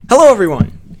Hello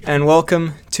everyone, and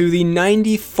welcome to the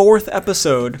 94th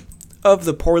episode of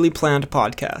the Poorly Planned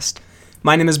Podcast.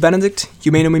 My name is Benedict,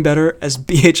 you may know me better as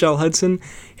BHL Hudson.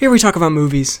 Here we talk about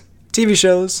movies, TV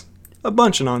shows, a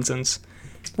bunch of nonsense.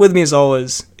 With me as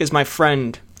always is my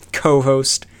friend,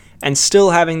 co-host, and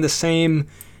still having the same,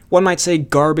 one might say,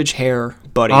 garbage hair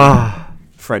buddy,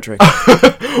 Frederick.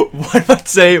 One might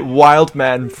say wild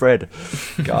man Fred.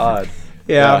 God.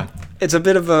 Yeah. It's a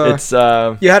bit of a... It's,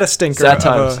 you had a stinker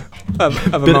of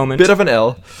a moment. Bit of an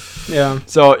L. Yeah.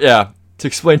 So, yeah, to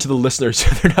explain to the listeners,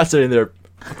 they're not sitting there...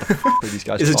 What are these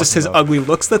guys Is it just his about? ugly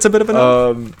looks that's a bit of an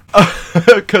L?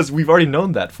 Because we've already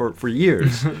known that for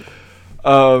years. Today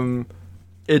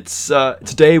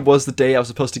was the day I was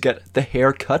supposed to get the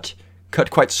hair cut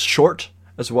quite short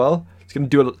as well. It's going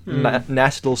to do a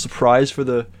nasty little surprise for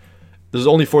the... This is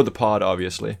only for the pod,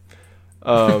 obviously.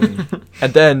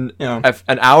 And then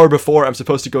an hour before I'm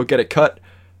supposed to go get it cut,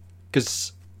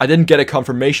 because I didn't get a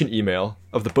confirmation email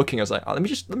of the booking. I was like, let me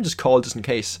just call just in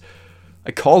case.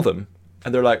 I call them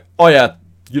and they're like, oh yeah,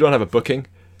 you don't have a booking.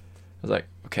 I was like,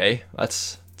 okay,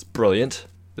 it's brilliant.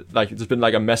 Like, there's been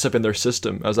like a mess up in their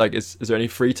system. I was like, is there any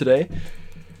free today?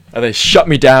 And they shut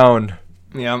me down.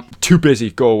 Yeah. Too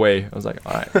busy, go away. I was like,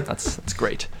 all right, that's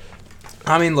great.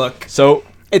 I mean, look. So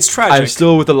it's tragic. I'm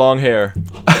still with the long hair.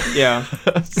 Yeah.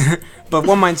 But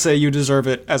one might say you deserve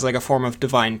it as like a form of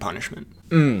divine punishment.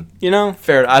 You know?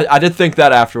 Fair. I did think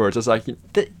that afterwards. I was like,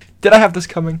 did I have this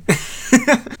coming?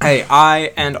 Hey,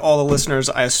 I and all the listeners,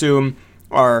 I assume,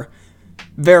 are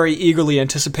very eagerly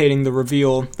anticipating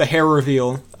the hair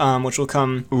reveal, which will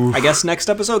come, I guess, next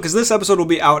episode, because this episode will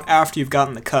be out after you've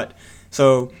gotten the cut.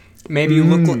 So maybe you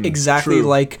look exactly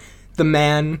like the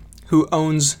man who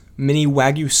owns mini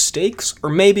Wagyu steaks, or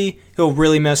maybe he'll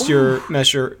really mess your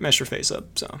face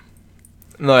up. So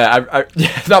no, yeah,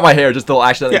 it's not my hair, just they'll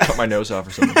accidentally cut my nose off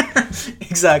or something.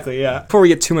 Exactly, yeah. Before we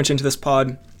get too much into this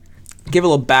pod, give a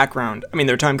little background. I mean,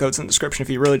 there are time codes in the description if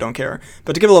you really don't care.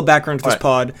 But to give a little background to this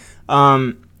pod,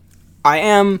 I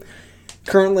am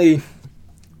currently,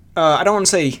 I don't want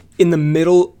to say in the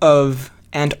middle of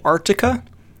Antarctica,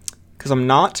 because I'm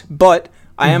not, but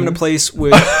I am in a place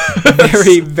with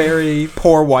very, very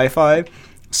poor Wi-Fi.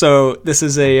 So this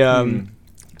is a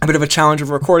bit of a challenge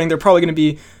of recording. They're probably going to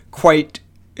be quite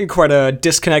a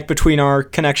disconnect between our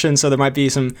connections, so there might be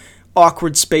some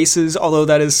awkward spaces, although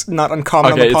that is not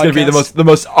uncommon on the podcast. Okay, it's going to be the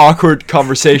most awkward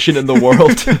conversation in the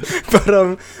world.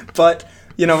 But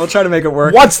you know, we'll try to make it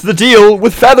work. What's the deal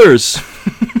with feathers?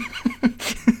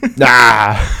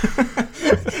 Nah.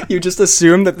 You just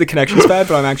assume that the connection's bad,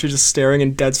 but I'm actually just staring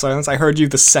in dead silence. I heard you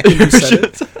the second you said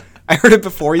it. I heard it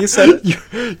before you said it.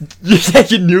 You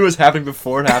said you knew it was happening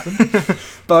before it happened?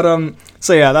 But,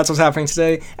 so yeah, that's what's happening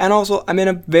today. And also, I'm in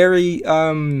a very,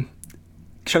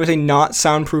 shall we say, not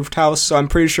soundproofed house, so I'm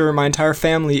pretty sure my entire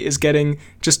family is getting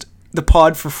just the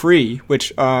pod for free,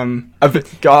 which, is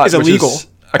illegal. Is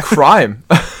a crime.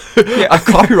 Yeah. I've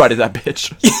copyrighted that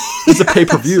bitch. It's a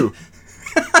pay-per-view.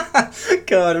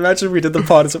 God, imagine if we did the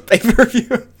pod as a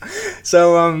pay-per-view.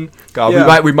 So, God,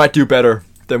 yeah. we might do better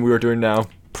than we are doing now.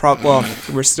 Well,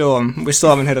 we still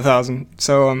haven't hit 1,000.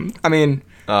 So, I mean,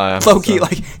 low-key, so.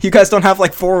 like, you guys don't have,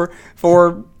 like, four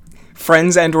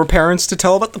friends and or parents to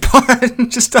tell about the pod.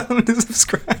 Just tell them to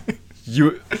subscribe.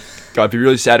 God, it'd be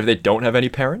really sad if they don't have any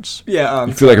parents. Yeah.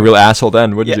 You'd feel like a real asshole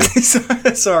then, wouldn't you?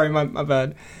 Sorry, my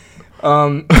bad.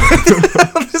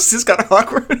 This just got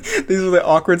awkward. These are the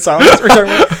awkward silences we're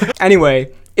talking about.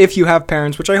 Anyway, if you have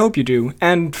parents, which I hope you do,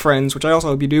 and friends, which I also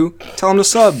hope you do, tell them to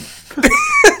sub.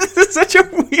 It's such a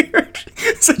weird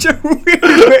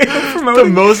way of promoting. The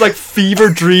most, like, fever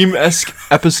dream-esque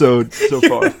episode so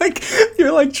far.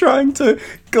 You're like trying to,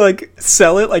 like,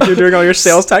 sell it, like you're doing all your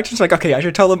sales tactics. Like, okay, I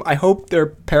should tell them I hope their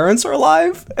parents are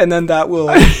alive, and then that will...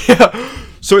 Yeah.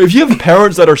 So if you have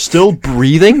parents that are still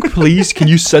breathing, please, can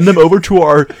you send them over to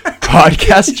our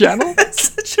podcast channel?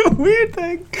 That's such a weird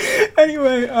thing.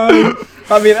 Anyway, I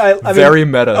mean, very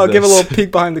meta. I'll give a little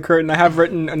peek behind the curtain. I have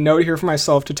written a note here for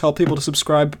myself to tell people to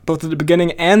subscribe both at the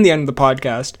beginning and the end of the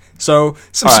podcast. So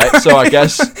subscribe. All right, so I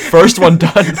guess first one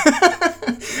done.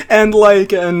 And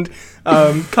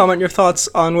comment your thoughts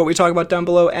on what we talk about down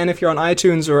below. And if you're on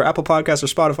iTunes or Apple Podcasts or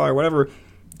Spotify or whatever,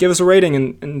 give us a rating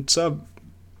and sub.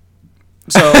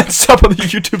 So sub on the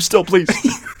YouTube still, please.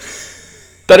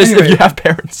 That is anyway, if you have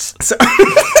parents. So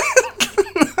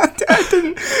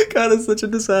God, it's such a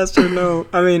disaster. No,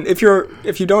 I mean, if you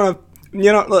don't have,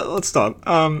 you know, let's stop.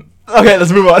 Okay,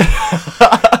 let's move on.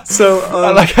 So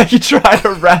I like how you try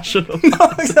to rationalize. No,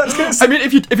 I mean,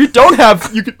 if you don't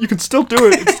have, you can still do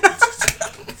it.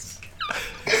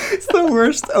 It's the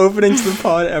worst opening to the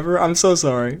pod ever. I'm so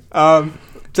sorry.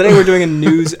 Today we're doing a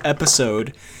news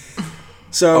episode.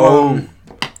 So,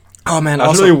 oh man, I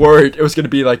was really worried it was going to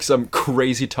be like some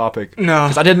crazy topic. No.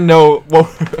 Because I didn't know.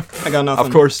 Well, I got nothing.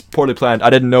 Of course, poorly planned. I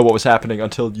didn't know what was happening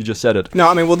until you just said it. No,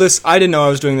 I mean, I didn't know I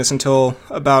was doing this until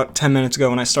about 10 minutes ago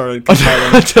when I started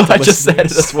compiling. Until I just said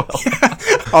it as well. Yeah.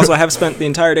 Also, I have spent the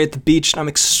entire day at the beach, and I'm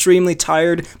extremely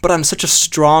tired, but I'm such a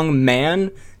strong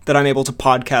man that I'm able to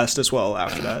podcast as well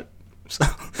after that. So,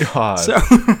 God.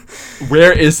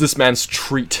 Where is this man's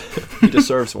treat? He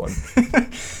deserves one.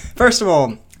 First of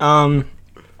all,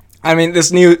 I mean, this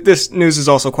news is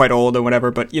also quite old or whatever,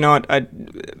 but you know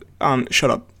what? Shut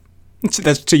up.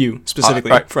 That's to you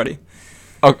specifically, right. Freddie.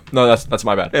 Oh no, that's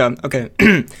my bad. Yeah. Okay.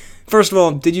 First of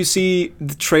all, did you see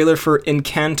the trailer for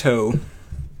Encanto,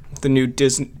 the new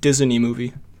Disney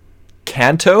movie?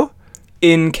 Canto?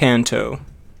 Encanto.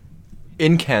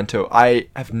 Encanto. I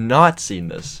have not seen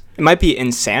this. It might be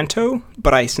Insanto,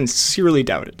 but I sincerely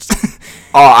doubt it.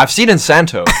 Oh, I've seen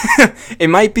Insanto. It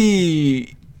might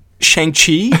be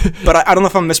Shang-Chi, but I don't know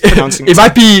if I'm mispronouncing it. It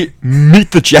might be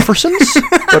Meet the Jeffersons,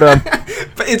 but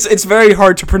it's very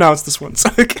hard to pronounce this one, so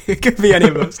it could be any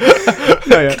of those.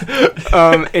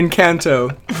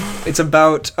 Encanto. It's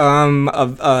about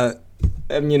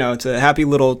it's a happy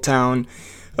little town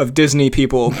of Disney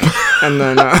people, and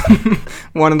then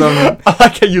one of them. I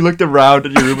like how you looked around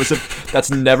in your room as if that's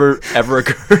never ever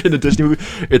occurred in a Disney movie.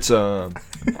 It's a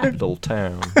little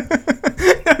town.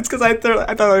 It's because I thought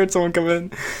I heard someone come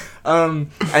in.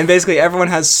 And basically everyone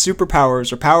has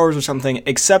superpowers or powers or something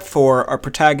except for our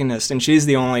protagonist, and she's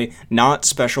the only not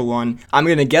special one. I'm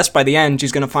going to guess by the end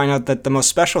she's going to find out that the most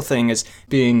special thing is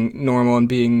being normal and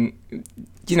being,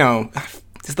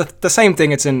 it's the same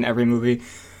thing it's in every movie.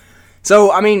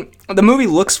 So, I mean, the movie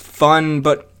looks fun,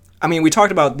 but, I mean, we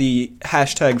talked about the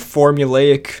hashtag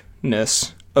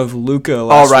formulaicness of Luca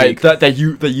last week. That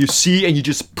you see and you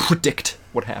just predict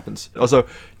what happens. Also,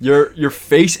 your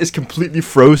face is completely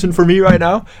frozen for me right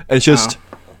now, and it's just.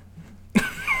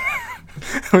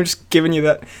 I'm just giving you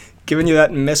that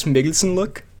Miss Miggelson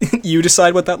look. You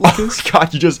decide what that look is.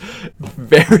 God, you just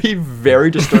very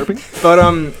very disturbing. But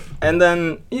and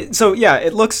then so yeah,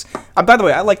 it looks. By the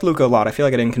way, I liked Luca a lot. I feel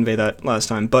like I didn't convey that last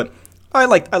time, but I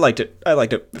liked it. I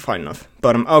liked it fine enough.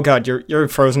 But oh god, you're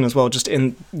frozen as well.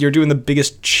 You're doing the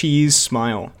biggest cheese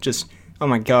smile. Just. Oh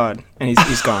my god. And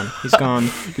he's gone. He's gone.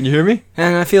 Can you hear me?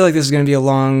 And I feel like this is going to be a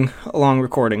long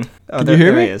recording. Can you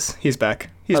hear me? He is. He's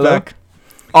back. He's Hello? back.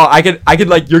 Oh, I could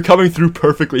like, you're coming through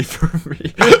perfectly for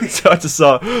me. So I just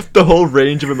saw the whole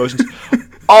range of emotions.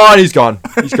 Oh, and he's gone.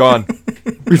 He's gone.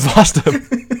 We've lost him.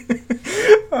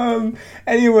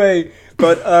 Anyway,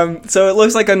 but so it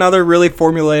looks like another really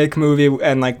formulaic movie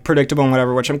and like predictable and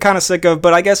whatever, which I'm kind of sick of.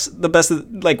 But I guess the best,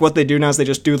 like what they do now is they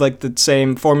just do like the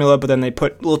same formula, but then they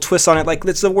put little twists on it. Like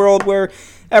it's a world where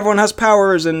everyone has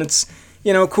powers and it's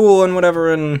cool and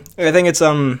whatever. And I think it's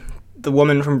the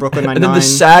woman from Brooklyn Nine-Nine. And then the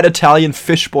sad Italian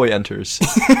fish boy enters.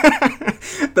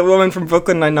 The woman from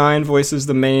Brooklyn Nine-Nine voices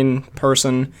the main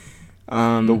person.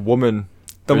 The woman.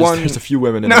 There's a few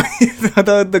women in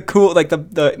it. the cool, like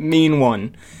the mean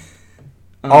one.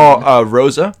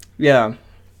 Rosa? Yeah.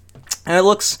 And it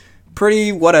looks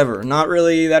pretty whatever. Not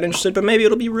really that interested, but maybe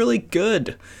it'll be really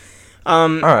good.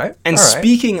 All right. And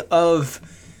speaking of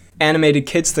animated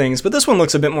kids things, but this one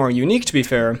looks a bit more unique, to be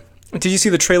fair. Did you see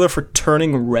the trailer for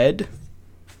Turning Red?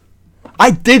 I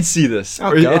did see this.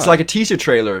 Oh, God. It's like a teaser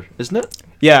trailer, isn't it?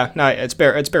 Yeah, no, it's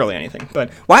barely anything.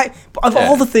 But why? Of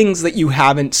all the things that you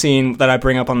haven't seen that I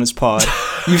bring up on this pod,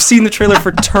 you've seen the trailer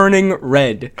for Turning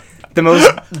Red, the most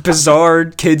bizarre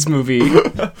kids movie.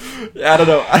 Yeah, I don't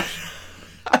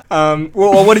know.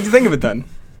 Well, what did you think of it then?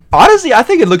 Honestly, I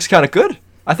think it looks kind of good.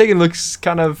 I think it looks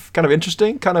kind of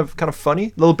interesting, kind of funny,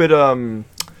 a little bit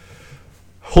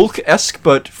Hulk-esque,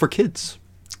 but for kids.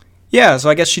 Yeah, so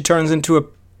I guess she turns into a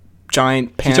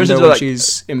giant panda when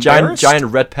she's embarrassed. Giant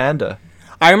red panda.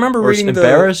 I remember reading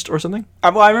embarrassed or something.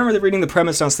 I remember reading the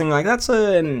premise and I was thinking like that's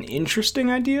an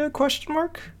interesting idea? Question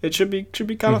mark. It should be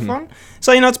kind of fun.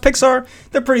 So it's Pixar.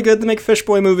 They're pretty good. They make Fish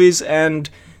Boy movies and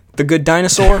The Good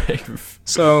Dinosaur.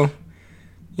 So.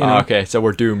 Okay, so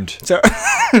we're doomed. So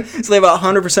they have a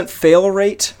 100% fail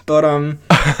rate, but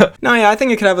no, yeah, I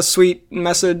think it could have a sweet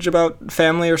message about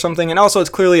family or something, and also it's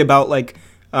clearly about like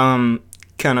kind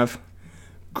of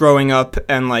growing up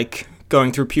and like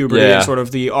going through puberty and sort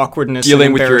of the awkwardness,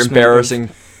 dealing with your embarrassing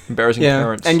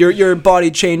parents, and your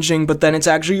body changing, but then it's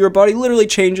actually your body literally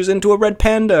changes into a red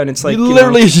panda, and it's like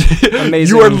amazing.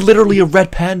 You are literally a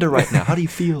red panda right now. How do you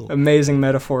feel? Amazing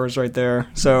metaphors right there.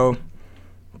 So.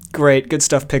 Great, good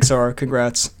stuff, Pixar.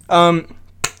 Congrats.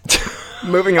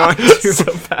 moving on to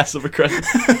so passive aggressive.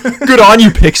 Good on you,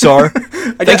 Pixar.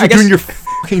 Thanks for doing your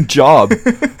fucking job.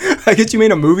 I guess you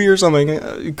made a movie or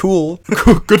something. Cool.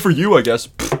 Good for you, I guess.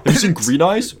 Have you seen Green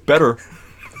Eyes? Better.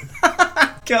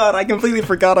 God, I completely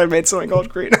forgot I made something called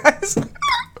Green Eyes.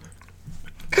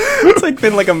 It's like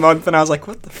been like a month, and I was like,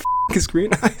 "What the is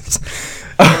Green Eyes?"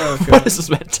 Oh, what is this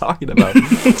man talking about?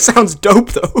 Sounds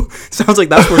dope though. Sounds like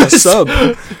that's worth a sub.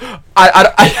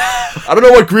 I don't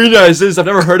know what Green Eyes is. I've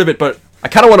never heard of it, but I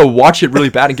kind of want to watch it really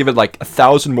bad and give it like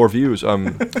 1,000 more views.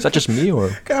 Is that just me or?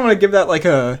 Kind of want to give that like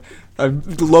a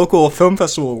local film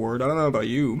festival award. I don't know about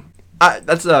you.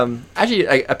 That's actually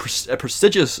a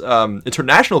prestigious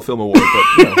international film award,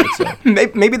 but you know,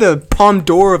 it's, maybe the Palme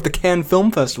d'Or of the Cannes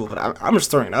Film Festival. But I'm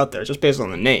just throwing it out there, just based on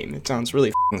the name. It sounds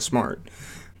really smart.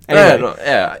 Anyway.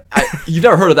 You've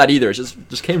never heard of that either. It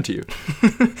just came to you.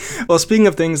 Well, speaking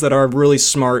of things that are really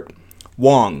smart,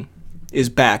 Wong is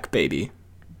back, baby.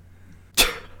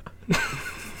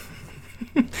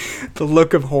 The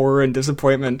look of horror and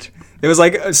disappointment. It was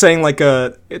like saying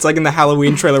it's like in the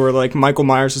Halloween trailer where like Michael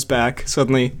Myers is back.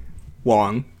 Suddenly,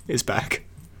 Wong is back.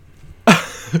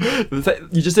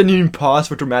 You just didn't even pause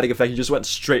for dramatic effect. You just went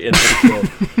straight into the kill.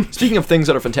 Speaking of things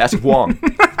that are fantastic, Wong.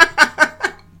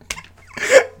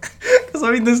 Because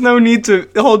I mean, there's no need to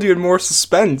hold you in more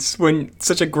suspense when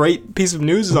such a great piece of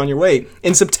news is on your way.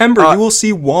 In September, you will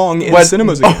see Wong in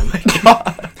cinemas again. Oh my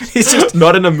god. He's just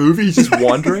not in a movie, he's just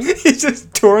wandering. He's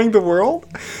just touring the world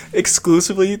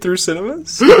exclusively through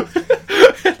cinemas.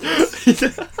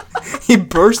 He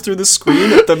burst through the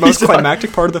screen at the most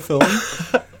climactic part of the film.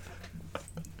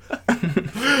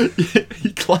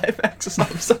 He climaxes.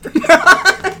 I'm sorry.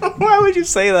 Why would you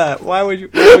say that? Why would you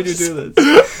do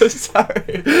this?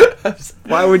 Sorry.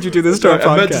 Why would you do this to our podcast?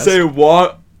 I meant to say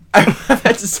Wong. I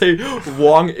meant to say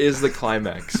Wong is the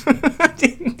climax.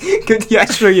 Yeah,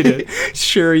 sure you did.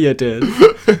 Sure you did.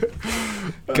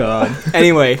 God.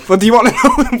 Anyway, well, do you want to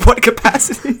know in what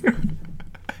capacity?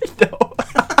 No.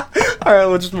 All right,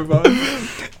 we'll just move on.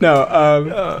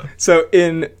 No. So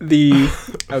in the.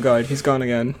 Oh God, he's gone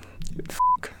again.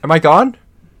 Am I gone?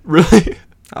 Really?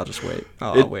 I'll just wait.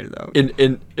 I'll wait it out.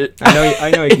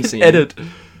 I know you can see edit.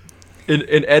 In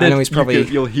edit, I know he's probably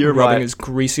you'll hear rubbing his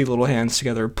greasy little hands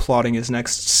together, plotting his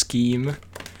next scheme.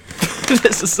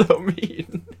 This is so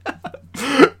mean.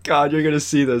 God, you're gonna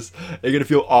see this. You're gonna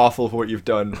feel awful for what you've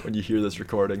done when you hear this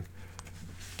recording.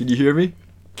 Can you hear me?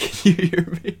 Can you hear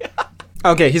me?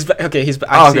 Okay, he's back. Okay, he's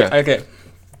back. Okay.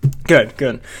 Good.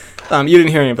 You didn't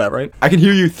hear any of that, right? I can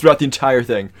hear you throughout the entire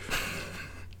thing.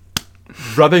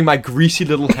 Rubbing my greasy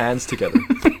little hands together.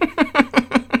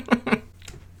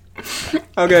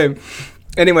 Okay.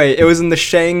 Anyway, it was in the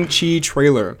Shang-Chi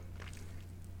trailer.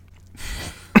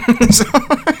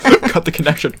 Cut the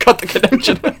connection.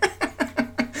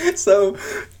 So,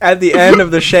 at the end of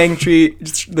the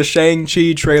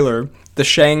Shang-Chi trailer, the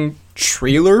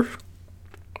Shang-trailer?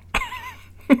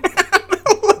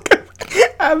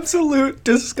 Absolute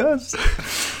disgust.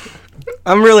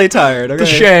 I'm really tired. Okay? The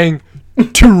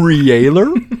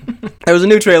Shang-trailer? It was a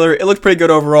new trailer. It looked pretty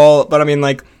good overall, but I mean,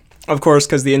 like, of course,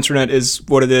 because the internet is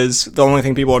what it is, the only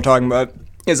thing people are talking about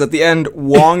is at the end,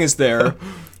 Wong is there,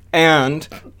 and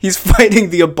he's fighting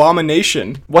the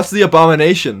Abomination. What's the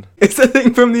Abomination? It's the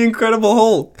thing from The Incredible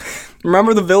Hulk.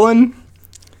 Remember the villain?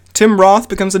 Tim Roth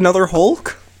becomes another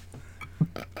Hulk?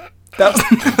 That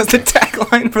was the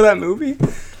tagline for that movie.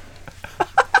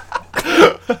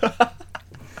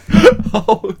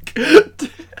 Hulk.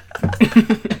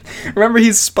 Remember,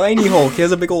 he's Spiny Hulk. He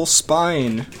has a big old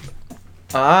spine.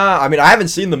 I mean, I haven't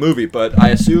seen the movie, but I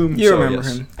assume you remember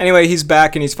him. Anyway, he's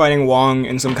back and he's fighting Wong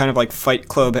in some kind of like Fight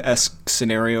Club-esque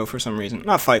scenario for some reason.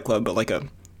 Not Fight Club, but like a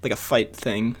fight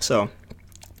thing. So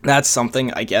that's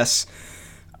something, I guess.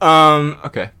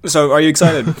 Okay. So are you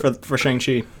excited for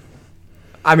Shang-Chi?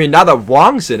 I mean, now that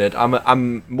Wong's in it,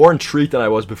 I'm more intrigued than I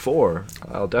was before.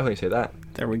 I'll definitely say that.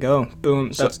 There we go.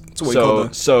 Boom. That's what we call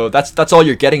the... So that's all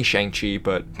you're getting, Shang-Chi,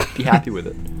 but be happy with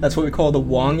it. That's what we call the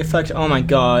Wong effect. Oh my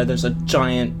god, there's a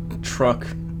giant truck.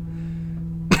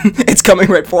 It's coming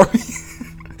right for me.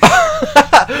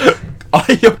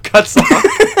 Audio cuts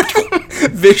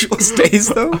off. Visual stays,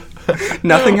 though.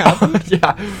 Nothing happened.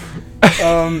 Yeah.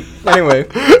 Anyway.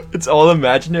 It's all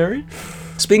imaginary.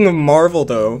 Speaking of Marvel,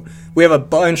 though, we have a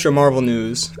bunch of Marvel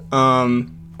news.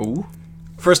 Ooh.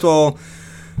 First of all,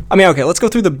 I mean, okay, let's go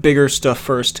through the bigger stuff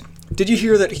first. Did you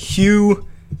hear that Hugh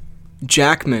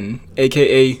Jackman,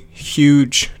 a.k.a.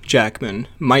 HUGH Jackman,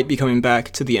 might be coming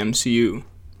back to the MCU?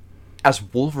 As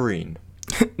Wolverine?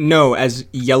 No, as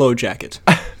Yellow Jacket.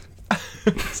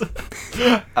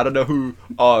 I don't know who...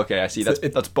 Oh, okay, I see.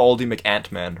 That's Baldy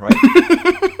McAntman, right?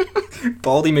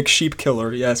 Baldy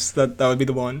McSheepkiller. Yes, that would be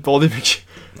the one. Baldy McSheep.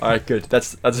 All right, good.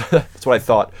 That's what I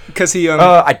thought. Because he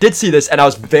I did see this, and I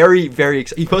was very, very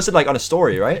excited. He posted like on a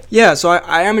story, right? Yeah, so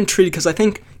I am intrigued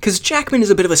because Jackman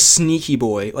is a bit of a sneaky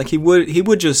boy. Like he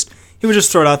would just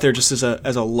throw it out there just as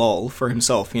a lull for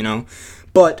himself, you know.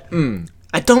 But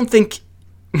I don't think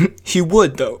he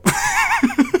would though.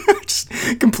 Just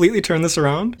completely turn this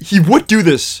around. He would do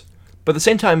this, but at the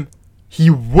same time, he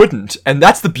wouldn't, and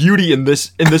that's the beauty in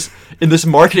this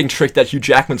marketing trick that Hugh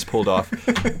Jackman's pulled off.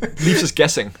 Leaves us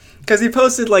guessing. Because he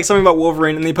posted like something about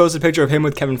Wolverine, and he posted a picture of him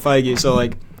with Kevin Feige. So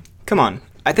like, come on,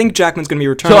 I think Jackman's gonna be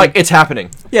returning. So like, it's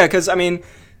happening. Yeah, because I mean,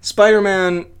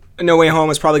 Spider-Man: No Way Home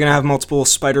is probably gonna have multiple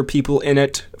Spider people in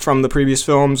it from the previous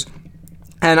films,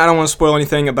 and I don't want to spoil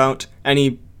anything about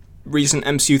any recent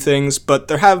MCU things, but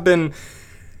there have been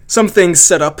some things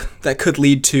set up that could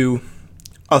lead to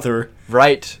other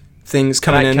things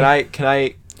coming in.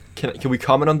 Can we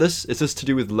comment on this? Is this to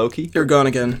do with Loki? You're gone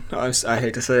again. I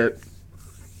hate to say it.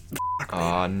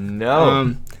 Oh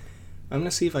no. I'm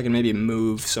gonna see if I can maybe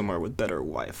move somewhere with better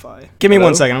Wi-Fi. Give me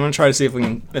 1 second. I'm gonna try to see if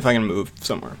I can move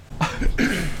somewhere.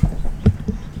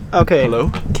 Okay.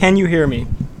 Hello? Can you hear me?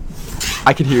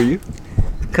 I can hear you.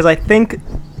 Because I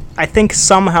think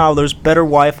somehow there's better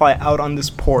Wi-Fi out on this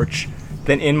porch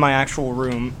than in my actual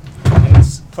room. In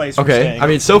this place. Okay. I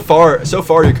mean, so far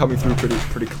you're coming through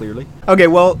pretty clearly. Okay.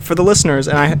 Well, for the listeners,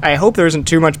 and I hope there isn't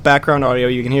too much background audio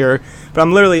you can hear, but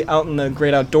I'm literally out in the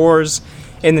great outdoors,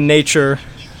 in the nature.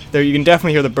 There, you can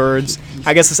definitely hear the birds.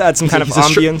 I guess this adds some kind of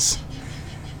ambience.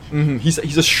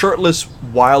 He's a shirtless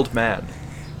wild man.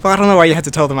 Well, I don't know why you had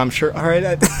to tell them I'm sure. All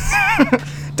right,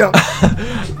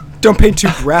 don't paint too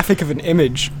graphic of an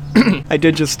image. I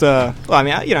did just. Well, I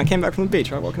mean, I came back from the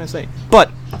beach. Right? What can I say?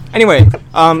 But anyway,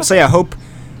 so yeah, hope.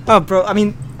 Oh, bro. I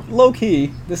mean, low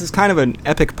key, this is kind of an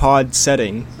epic pod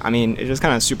setting. I mean, it's just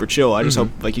kind of super chill. I just hope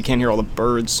like you can't hear all the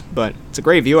birds, but it's a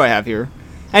great view I have here.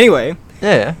 Anyway.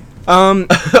 Yeah.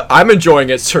 I'm enjoying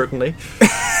it certainly.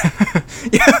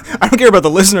 Yeah, I don't care about the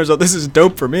listeners though. This is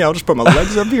dope for me. I'll just put my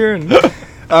legs up here and.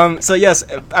 So yes,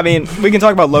 I mean we can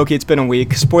talk about Loki. It's been a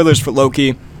week. Spoilers for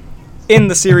Loki. In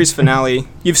the series finale,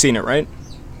 you've seen it, right?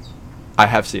 I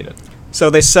have seen it. So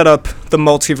they set up the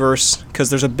multiverse because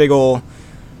there's a big ol'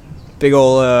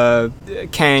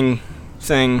 Kang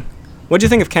thing. What do you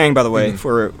think of Kang, by the way?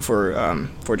 For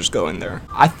just going there.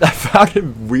 I found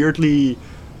him weirdly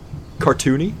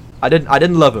cartoony. I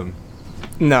didn't love him.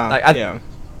 No. Yeah.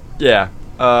 Yeah.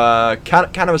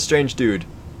 Kind of a strange dude.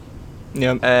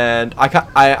 Yeah. And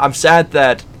I'm sad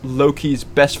that Loki's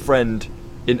best friend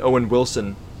in Owen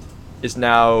Wilson is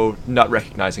now not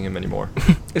recognizing him anymore.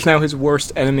 It's now his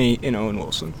worst enemy in Owen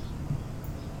Wilson.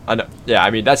 I know. Yeah,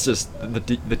 I mean that's just the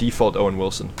default Owen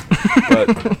Wilson.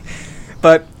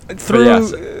 But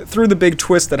through the big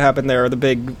twist that happened there, the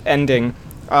big ending,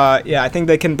 I think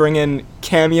they can bring in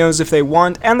cameos if they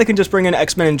want, and they can just bring in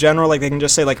X-Men in general. Like they can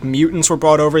just say like mutants were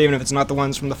brought over, even if it's not the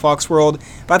ones from the Fox world.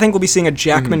 But I think we'll be seeing a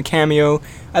Jackman cameo.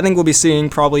 I think we'll be seeing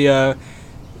probably a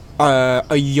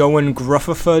Yoan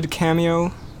Gruffafud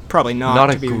cameo. Probably not.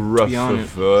 Not a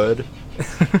Gruffafud.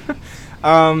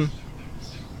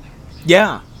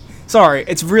 Yeah. Sorry,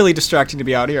 it's really distracting to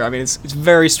be out here. I mean, it's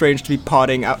very strange to be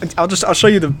potting. I'll show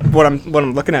you what I'm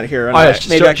looking at here, and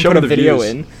maybe I can put a video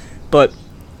in. But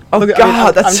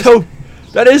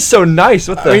that is so nice.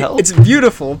 What the hell? It's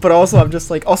beautiful, but also I'm just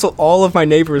like all of my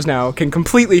neighbors now can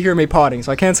completely hear me potting,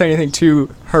 so I can't say anything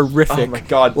too horrific. Oh my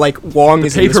god! Like Wong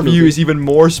is in this movie. Pay-per-view is even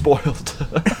more spoiled.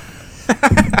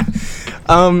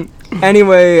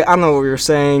 Anyway, I don't know what we were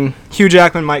saying. Hugh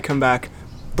Jackman might come back.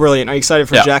 Brilliant. Are you excited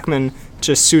for Jackman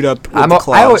to suit up with the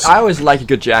claws? I always like a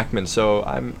good Jackman, so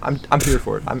I'm here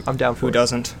for it. I'm down for it. Who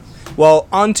doesn't? Well,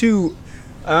 on to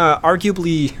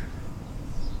arguably,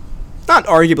 not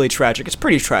arguably tragic. It's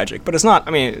pretty tragic, but it's not.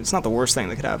 I mean, it's not the worst thing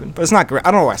that could happen. But it's not great.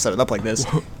 I don't know why I set it up like this.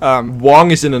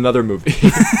 Wong is in another movie.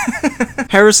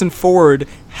 Harrison Ford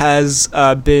has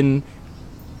been.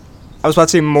 I was about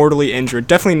to say mortally injured.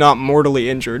 Definitely not mortally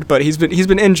injured, but he's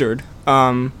been injured.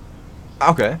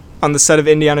 Okay. On the set of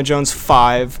Indiana Jones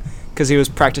 5, because he was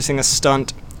practicing a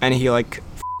stunt and he f***ed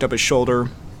up his shoulder.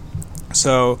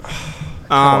 So,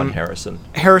 come on, Harrison.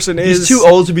 He's too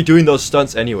old to be doing those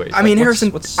stunts anyways. I mean,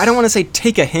 Harrison. I don't want to say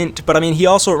take a hint, but I mean, he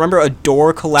also remember a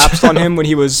door collapsed on him when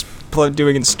he was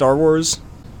doing in Star Wars.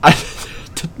 I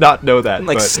did not know that.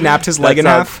 Snapped his leg in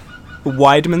half,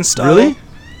 Weidman style. Really?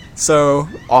 So.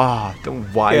 Don't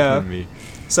Weidman me.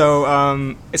 So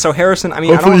Harrison. I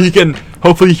mean, hopefully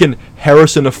he can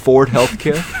Harrison afford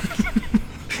healthcare.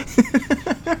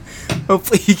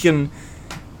 Hopefully he can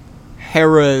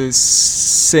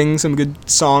sing some good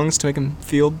songs to make him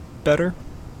feel better.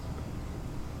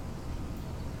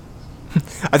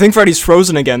 I think Freddy's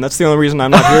frozen again. That's the only reason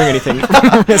I'm not hearing anything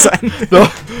from his end.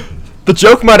 The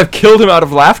joke might have killed him out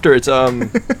of laughter. It's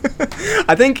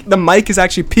I think the mic is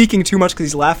actually peaking too much because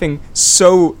he's laughing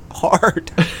so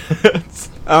hard.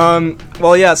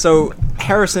 Well, yeah. So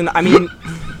Harrison, I mean,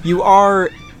 you are.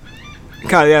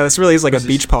 God, yeah. This really is like a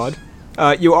beach pod.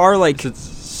 You are like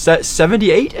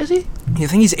 78, is he? I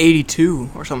think he's 82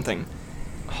 or something.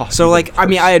 Oh, so like, I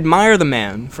mean, I admire the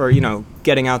man for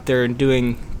getting out there and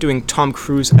doing Tom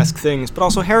Cruise-esque things, but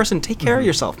also Harrison, take care of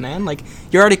yourself, man. Like,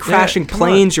 you're already crashing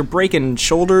planes, you're breaking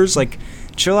shoulders. Like,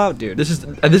 chill out, dude. This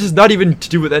is not even to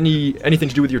do with anything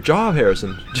to do with your job,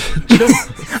 Harrison. Chill.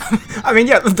 I mean,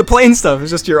 yeah, the plane stuff is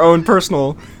just your own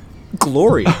personal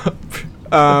glory.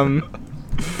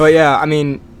 But yeah, I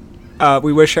mean,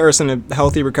 we wish Harrison a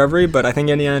healthy recovery, but I think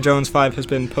Indiana Jones 5 has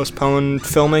been postponed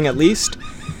filming at least.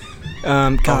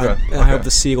 God, okay. I hope the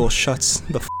seagull shuts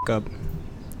the up.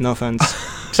 No offense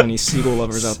to any seagull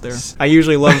lovers out there. I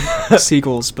usually love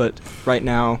seagulls, but right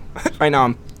now I'm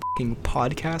f***ing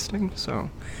podcasting, so...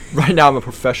 Right now I'm a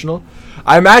professional.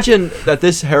 I imagine that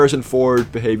this Harrison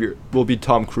Ford behavior will be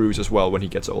Tom Cruise as well when he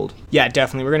gets old. Yeah,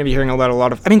 definitely. We're going to be hearing a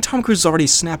lot of... I mean, Tom Cruise is already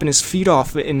snapping his feet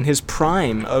off in his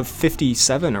prime of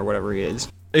 57 or whatever he is.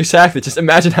 Exactly. Just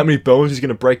imagine how many bones he's going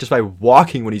to break just by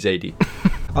walking when he's 80.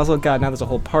 Also, God, now there's a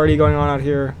whole party going on out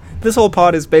here. This whole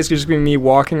pod is basically just going to be me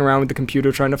walking around with the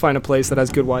computer trying to find a place that has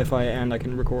good Wi-Fi and I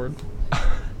can record.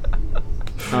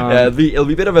 Yeah, it'll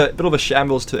be a bit of a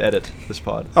shambles to edit this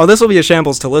pod. Oh, this will be a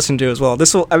shambles to listen to as well.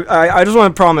 This will. I just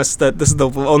want to promise that this is the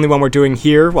only one we're doing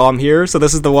here while I'm here. So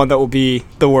this is the one that will be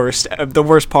the worst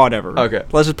pod ever. Okay.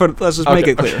 Let's just make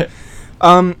it clear.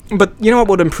 Okay. But you know what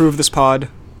would improve this pod?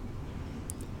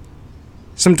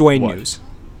 Some Dwayne news.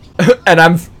 And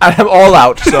I'm all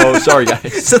out. So sorry,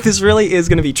 guys. So this really is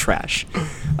going to be trash.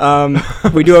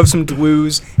 We do have some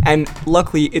dwoos, and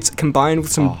luckily it's combined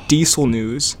with some Diesel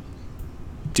news.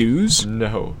 Doos?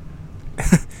 No.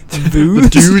 The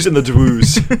doos and the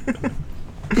dwoos.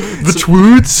 The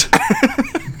twoods?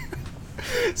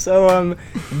 So,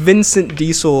 Vincent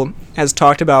Diesel has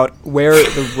talked about where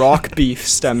the Rock beef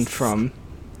stemmed from,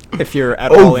 if you're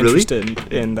at all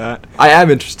interested in that. I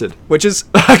am interested. Which is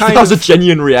that was a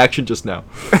genuine reaction just now.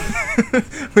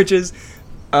 Which is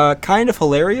kind of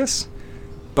hilarious,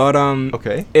 but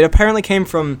okay. It apparently came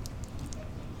from...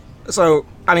 So,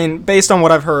 I mean, based on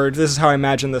what I've heard, this is how I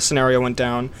imagine the scenario went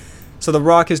down. So The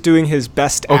Rock is doing his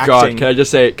best acting. Oh God, can I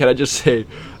just say,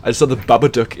 I saw the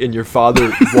Babadook in your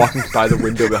father walking by the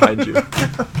window behind you.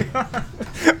 Oh, God.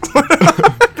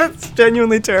 That's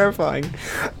genuinely terrifying.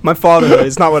 My father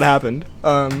is not what happened.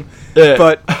 Yeah.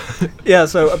 But, yeah,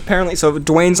 so apparently,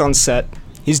 Dwayne's on set.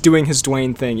 He's doing his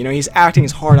Dwayne thing. He's acting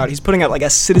his heart out. He's putting out like a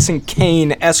Citizen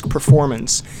Kane-esque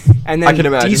performance. And then I can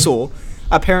imagine. Diesel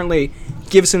apparently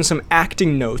gives him some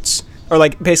acting notes, or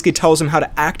like basically tells him how to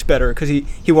act better because he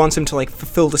wants him to like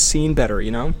fulfill the scene better,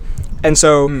 And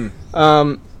so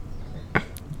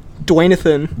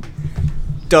Dwayne-athan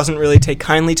doesn't really take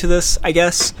kindly to this, I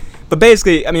guess. But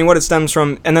basically, I mean, what it stems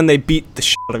from, and then they beat the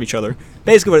shit out of each other.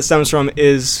 Basically, what it stems from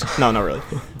is no, not really.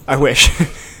 I wish.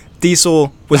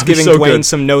 Diesel was giving so Dwayne good.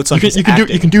 some notes on his acting.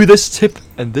 You can do this tip,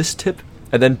 and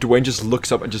then Dwayne just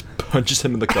looks up and just punches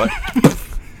him in the gut.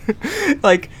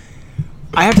 Like,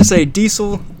 I have to say,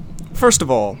 Diesel, first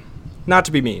of all, not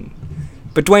to be mean,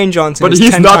 but Dwayne Johnson is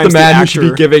 10 not times the man the who should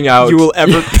be giving out. You will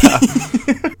ever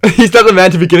be. He's not the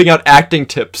man to be giving out acting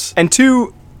tips. And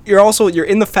two, you're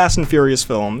in the Fast and Furious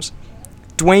films.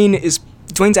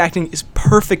 Dwayne's acting is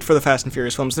perfect for the Fast and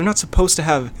Furious films. They're not supposed to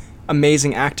have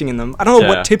amazing acting in them. I don't know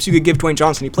what tips you could give Dwayne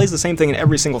Johnson. He plays the same thing in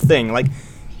every single thing. Like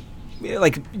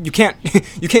you can't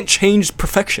change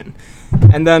perfection.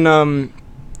 And then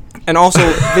and also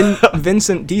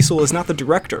Vincent Diesel is not the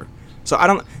director. So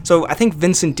I think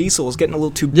Vincent Diesel is getting a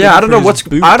little too big. Yeah, I don't know what's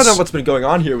been going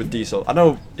on here with Diesel. I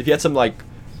don't know if he had some like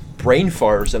brain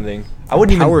fart or something. I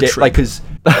wouldn't even get like cuz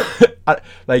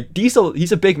like Diesel,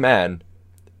 he's a big man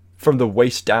from the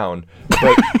waist down.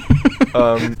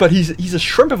 But he's a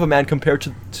shrimp of a man compared to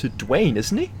Dwayne,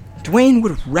 isn't he? Dwayne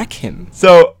would wreck him.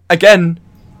 So, again,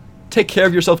 take care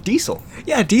of yourself, Diesel.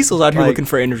 Yeah, Diesel's out here looking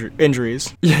for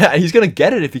injuries. Yeah, he's going to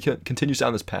get it if he continues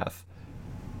down this path.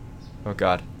 Oh,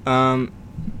 God.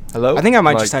 Hello? I think I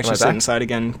might just actually sit inside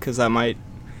again, because at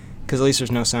least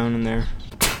there's no sound in there.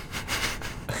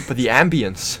 But the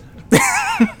ambience.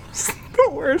 The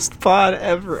worst pod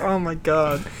ever. Oh, my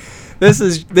God. This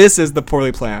is the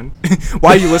poorly planned.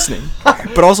 Why are you listening?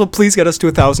 But also, please get us to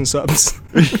 1,000 subs.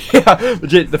 Yeah,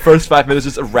 legit. The first 5 minutes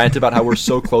is a rant about how we're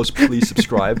so close. Please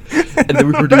subscribe, and then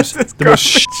we produce the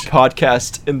most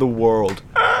podcast in the world.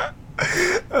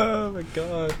 Oh my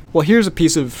God. Well, here's a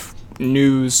piece of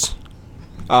news.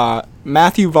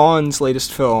 Matthew Vaughn's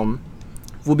latest film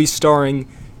will be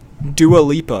starring Dua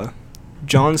Lipa,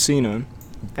 John Cena,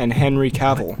 and Henry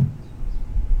Cavill.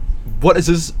 What is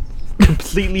this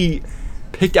completely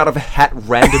picked out of a hat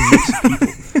random mix of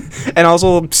people? And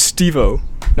also Steve-O.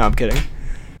 No, I'm kidding.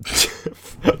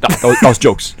 that was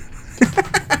jokes.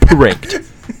 Pranked.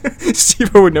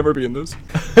 Steve-O would never be in this.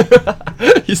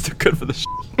 He's too good for this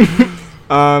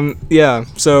shit. Yeah,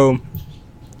 so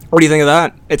what do you think of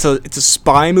that? It's a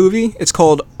spy movie. It's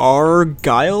called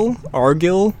Argyll.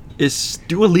 Is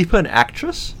Dua Lipa an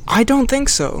actress? I don't think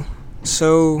so.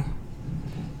 So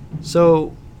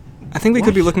I think we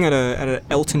could be looking at a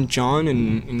Elton John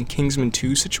in Kingsman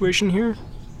 2 situation here.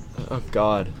 Oh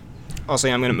God. Also,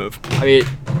 yeah, I'm gonna move. I mean,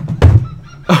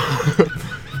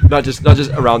 not just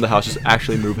around the house, just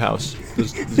actually move house.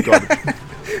 This is garbage.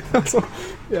 Also,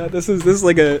 yeah, this is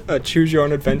like a choose your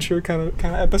own adventure kind of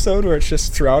episode where it's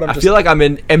just throughout. I feel like I'm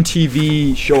in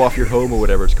MTV Show Off Your Home or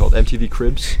whatever it's called, MTV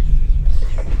Cribs.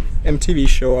 MTV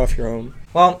Show Off Your Home.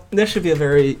 Well, this should be a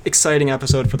very exciting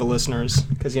episode for the listeners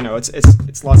because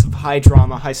it's lots of high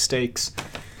drama, high stakes,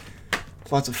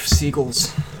 lots of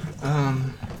seagulls.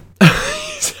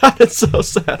 It's so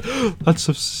sad. Lots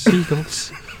of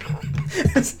seagulls.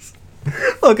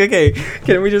 Look, okay,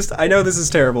 can we just... I know this is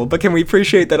terrible, but can we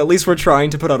appreciate that at least we're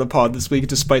trying to put out a pod this week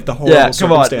despite the horrible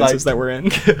circumstances that we're in?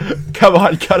 Come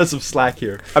on, cut us some slack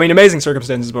here. I mean, amazing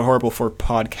circumstances, but horrible for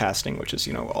podcasting, which is,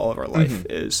 all of our life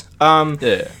is.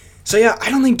 Yeah. So yeah, I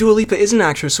don't think Dua Lipa is an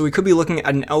actress, so we could be looking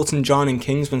at an Elton John and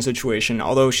Kingsman situation,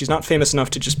 although she's not famous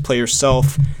enough to just play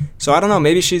herself. So I don't know,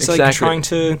 maybe she's like trying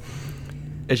to...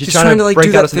 Is she trying to like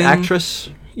break out as an actress?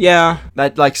 Yeah.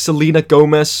 That like Selena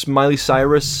Gomez, Miley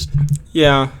Cyrus.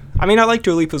 Yeah. I mean, I like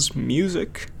Dua Lipa's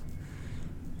music.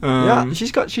 Yeah,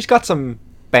 she's got some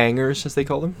bangers, as they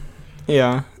call them.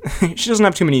 Yeah. She doesn't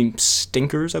have too many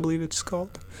stinkers, I believe it's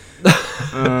called.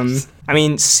 I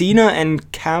mean, Cena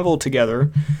and Cavill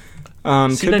together.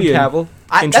 Cena could and be Cavill.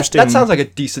 Interesting. That sounds like a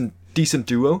decent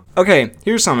duo. Okay,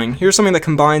 here's something that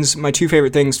combines my two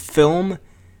favorite things, film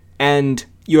and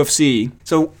UFC.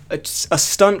 So a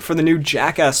stunt for the new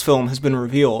Jackass film has been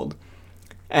revealed.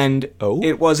 And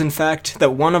it was, in fact,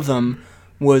 that one of them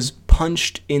was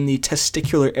punched in the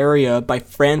testicular area by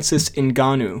Francis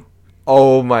Ngannou.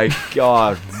 Oh my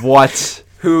God, what?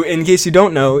 Who, in case you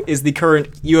don't know, is the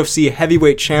current UFC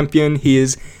heavyweight champion. He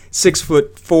is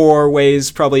 6'4",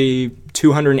 weighs probably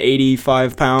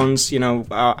 285 pounds, out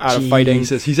of fighting.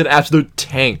 He's an absolute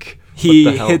tank. He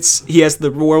has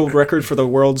the world record for the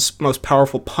world's most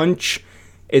powerful punch.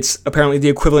 It's apparently the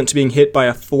equivalent to being hit by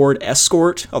a Ford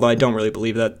Escort, although I don't really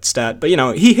believe that stat. But,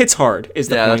 he hits hard, is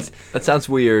the point. That sounds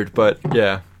weird, but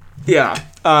yeah. Yeah.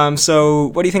 So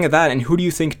what do you think of that? And who do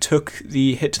you think took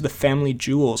the hit to the family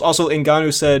jewels? Also,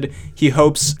 Ngannou said he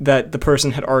hopes that the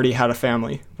person had already had a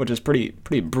family, which is pretty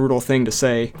brutal thing to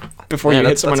say before you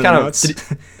hit someone in the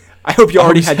nuts. I hope you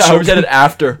already had children. I hope he did it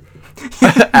after.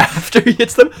 After he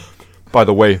hits them? By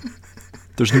the way,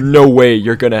 there's no way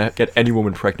you're going to get any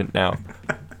woman pregnant now.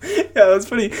 Yeah, that's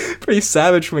pretty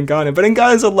savage from Ngannou. But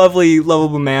Ngannou's a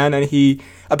lovable man, and he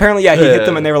hit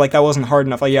them, and they were like, that wasn't hard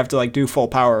enough. Like, you have to do full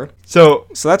power. So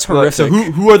that's horrific. So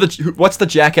what's the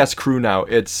Jackass crew now?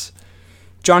 It's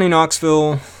Johnny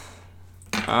Knoxville.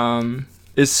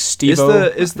 Is Steve-O?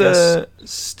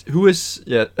 Who is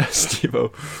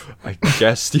Steve-O? I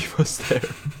guess Steve-O's there.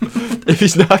 If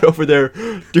he's not over there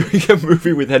doing a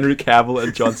movie with Henry Cavill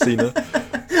and John Cena.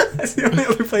 That's the only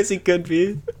other place he could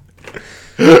be.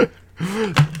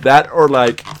 That or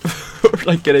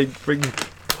getting freaking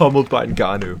pummeled by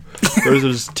Ngannou. Those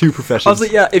are just two professions. Also,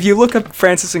 yeah, if you look up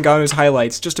Francis Ngannou's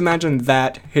highlights, just imagine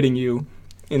that hitting you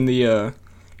in the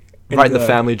in the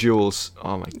family jewels.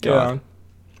 Oh my God.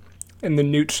 Yeah. In the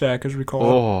newt sack, as we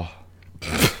call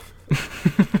it.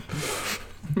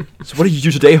 So what did you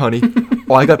do today, honey?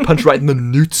 I got punched right in the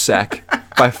newt sack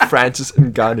by Francis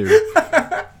Ngannou.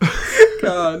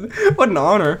 God, what an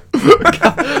honor.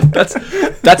 God,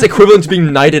 that's equivalent to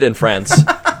being knighted in France.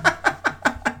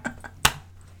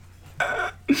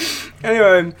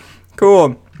 Anyway,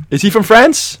 cool. Is he from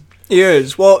France? He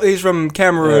is. Well, he's from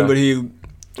Cameroon, but he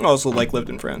also lived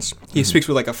in France. He speaks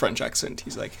with a French accent.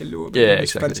 He's like, hello,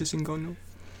 Francis Ngannou.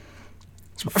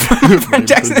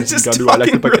 French accent is just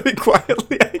talking really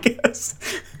quietly, I guess.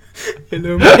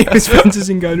 Hello, my name is Francis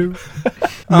Ngannou.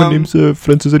 My name's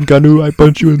Francis Ngannou. I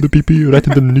punch you in the pee-pee right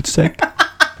in the nutsack.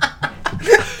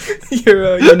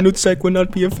 Your nutsack will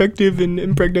not be effective in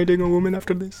impregnating a woman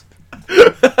after this.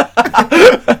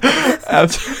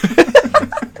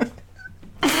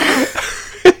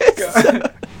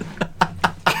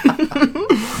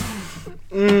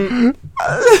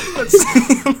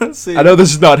 see. I know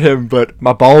this is not him, but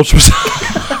my balls was.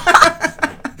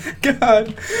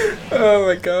 God. Oh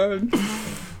my god.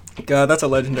 God, that's a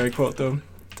legendary quote, though.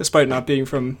 Despite not being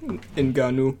from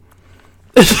Ngannou.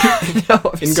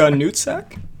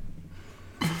 Ngannou-sack?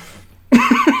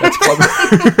 That's clever.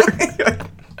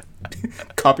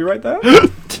 Copyright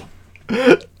that?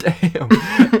 Damn.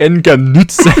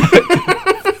 Ngannou-sack.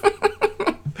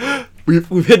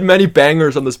 We've hit many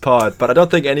bangers on this pod, but I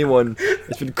don't think anyone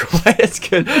has been quite as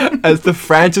good as the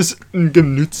Francis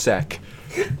Ngannou-sack.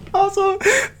 Also,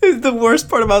 the worst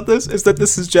part about this is that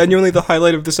this is genuinely the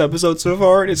highlight of this episode so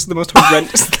far. It's the most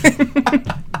horrendous thing.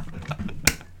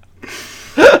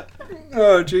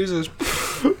 Oh, Jesus.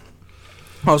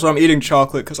 Also, I'm eating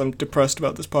chocolate because I'm depressed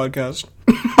about this podcast.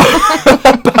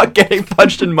 About getting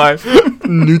punched in my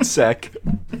newt sack.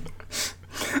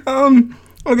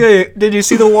 Okay, did you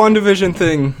see the WandaVision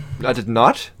thing? I did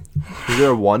not. Is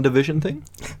there a WandaVision thing?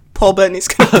 Paul Bettany's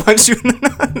gonna punch you in the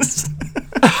nuts.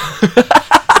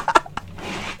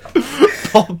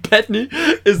 Paul Bettany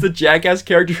is the jackass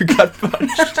character who got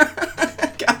punched.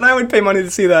 God, I would pay money to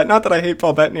see that. Not that I hate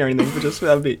Paul Bettany or anything, but just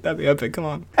that'd be epic. Come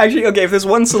on. Actually, okay, if there's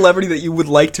one celebrity that you would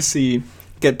like to see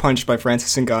get punched by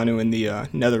Francis Ngannou in the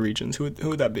nether regions, who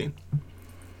would that be?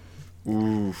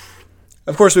 Oof.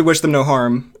 Of course, we wish them no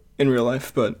harm in real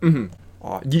life, but you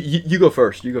go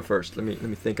first. You go first. Let me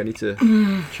think. I need to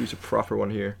choose a proper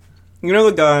one here. You know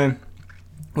the guy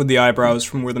with the eyebrows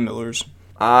from We're the Millers?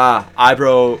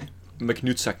 Eyebrow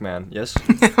McNewtsack man. Yes.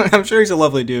 I'm sure he's a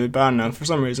lovely dude, but I don't know. For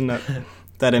some reason,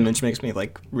 that image makes me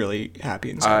like really happy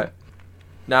inside.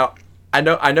 Now, I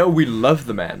know we love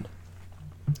the man,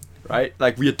 right?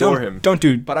 Like we adore him. Don't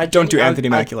do Anthony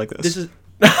Mackie like this. This is.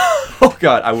 Oh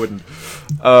God, I wouldn't.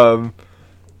 And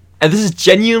this is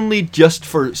genuinely just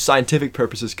for scientific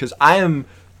purposes, because I am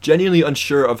genuinely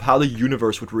unsure of how the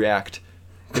universe would react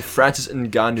if Francis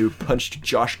Ngannou punched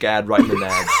Josh Gad right in the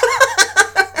nads.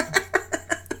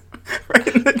 Right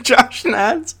in the Josh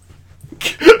nads?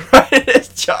 Right in his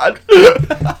John.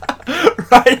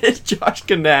 Right in his Josh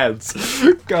Ganads.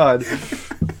 God.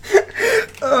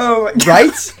 Oh my God.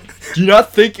 Right? Do you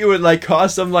not think it would like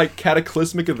cause some like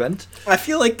cataclysmic event? I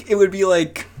feel like it would be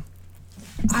like.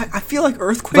 I feel like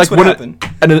earthquakes would happen.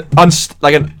 An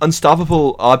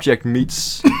unstoppable object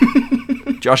meets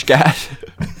Josh Gad.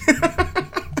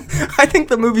 I think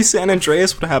the movie San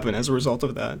Andreas would happen as a result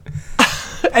of that.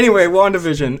 Anyway,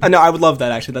 WandaVision. No, I would love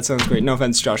that, actually. That sounds great. No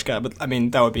offense, Josh Gad, but I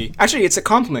mean, that would be... Actually, it's a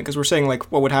compliment, because we're saying,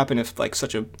 like, what would happen if, like,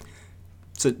 such a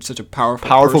powerful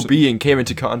person being came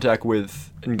into contact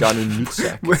with Ngannou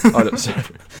Nutsack. Oh, no, sorry.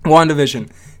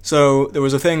 WandaVision. So, there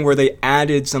was a thing where they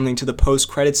added something to the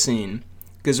post-credit scene.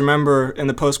 Because remember, in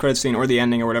the post-credit scene, or the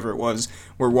ending, or whatever it was,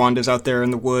 where Wanda's out there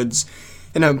in the woods,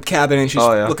 in a cabin, and she's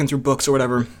looking through books or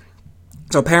whatever.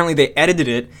 So apparently they edited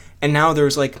it, and now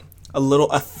there's like a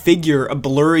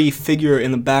blurry figure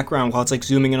in the background while it's like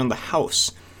zooming in on the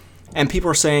house. And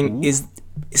people are saying, is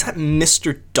that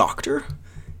Mr. Doctor?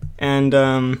 And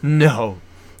no.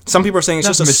 Some people are saying it's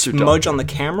That's just a Mr. smudge Doctor. on the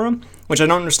camera, which I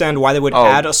don't understand why they would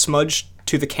add a smudge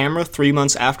to the camera 3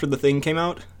 months after the thing came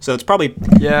out. So it's probably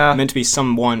meant to be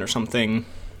someone or something.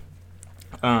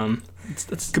 Could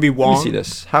be Wong. Let me see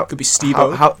this. How could be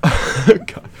Steve-O. How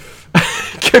God.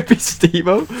 Could be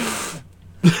Steve-O.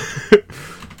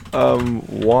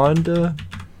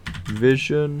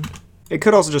 WandaVision. It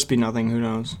could also just be nothing. Who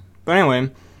knows? But anyway,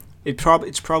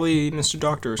 it's probably Mr.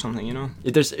 Doctor or something. You know.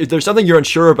 If there's something you're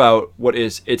unsure about, what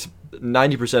is? It's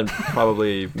 90%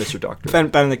 probably Mr. Doctor.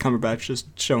 Benedict Cumberbatch just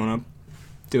showing up,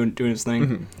 doing his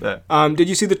thing. Mm-hmm. Yeah. Did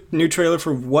you see the new trailer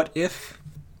for What If?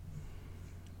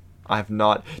 I have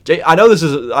not. Jay, I know this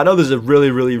is a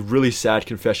really, really, really sad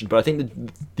confession, but I think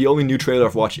the only new trailer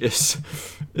I've watched is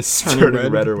Turning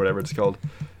Red or whatever it's called.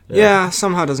 Yeah,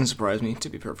 somehow doesn't surprise me, to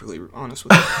be perfectly honest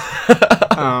with you.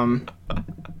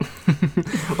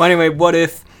 Well, anyway, What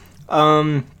If?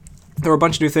 There were a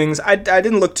bunch of new things. I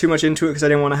didn't look too much into it because I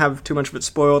didn't want to have too much of it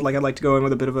spoiled. Like, I'd like to go in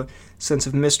with a bit of a sense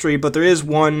of mystery. But there is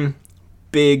one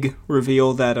big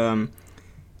reveal that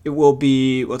it will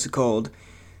be, what's it called?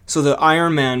 So the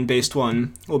Iron Man based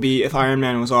one will be if Iron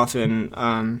Man was off in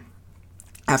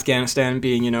Afghanistan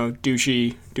being,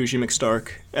 douchey McStark.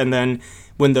 And then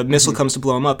when the missile comes to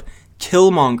blow him up,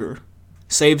 Killmonger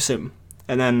saves him.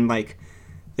 And then, like,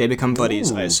 they become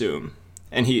buddies, I assume.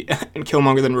 And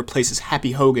Killmonger then replaces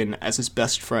Happy Hogan as his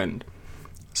best friend.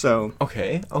 So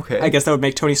okay. I guess that would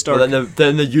make Tony Stark. Well,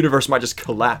 then the universe might just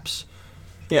collapse.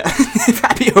 Yeah, if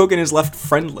Happy Hogan is left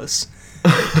friendless.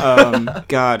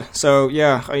 God. So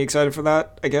yeah, are you excited for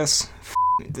that? I guess.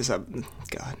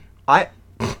 God.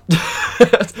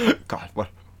 God, what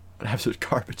absolute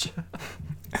garbage.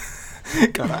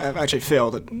 God, I've actually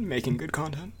failed at making good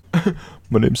content.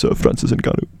 My name's Francis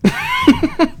Ngannou.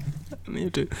 I may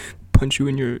have to punch you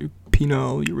in your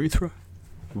penile urethra.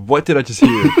 What did I just hear?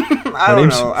 I don't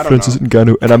know. Francis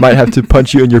Ngannou, and I might have to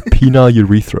punch you in your penile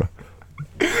urethra.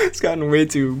 It's gotten way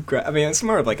too... I mean, it's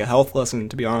more of like a health lesson,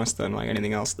 to be honest, than like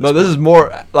anything else. No, this is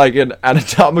more like an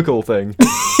anatomical thing.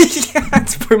 Yeah,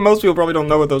 most people probably don't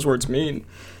know what those words mean.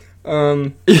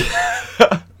 Well,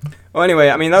 anyway,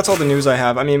 I mean, that's all the news I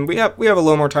have. I mean, we have a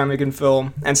little more time we can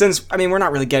fill. And since, I mean, we're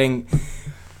not really getting...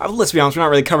 let's be honest, we're not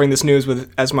really covering this news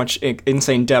with as much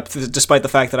insane depth, despite the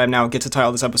fact that I now get to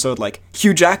title this episode like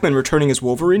Hugh Jackman returning as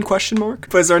Wolverine, ?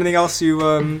 But is there anything else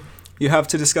you have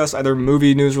to discuss, either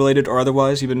movie news related or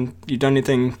otherwise? You done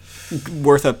anything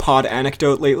worth a pod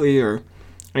anecdote lately or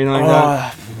anything like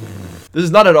that? This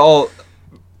is not at all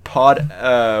pod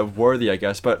worthy, I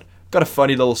guess, but got a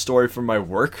funny little story from my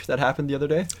work that happened the other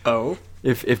day. Oh.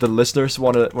 If the listeners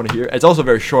want to hear, it's also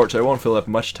very short, so it won't fill up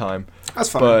much time. That's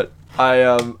fine. But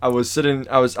I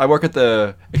work at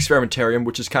the experimentarium,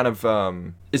 which is kind of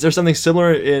is there something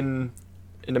similar in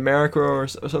America or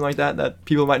something like that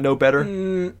people might know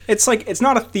better? It's like, it's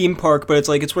not a theme park, but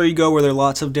it's where you go where there are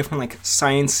lots of different like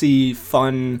sciencey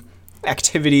fun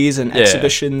activities and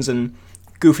exhibitions and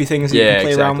goofy things that you can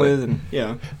play around with, and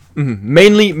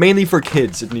mainly for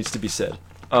kids, it needs to be said.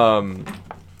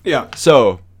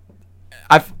 So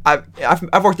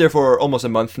I've worked there for almost a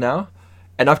month now,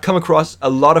 and I've come across a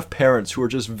lot of parents who are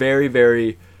just very,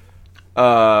 very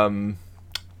not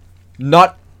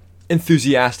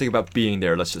enthusiastic about being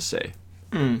there, let's just say.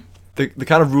 The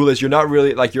kind of rule is you're not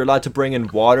really, like, you're allowed to bring in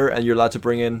water and you're allowed to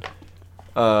bring in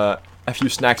a few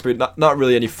snacks, but not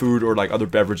really any food or like other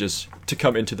beverages to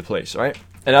come into the place, right?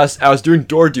 And I was doing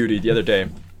door duty the other day,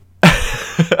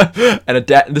 and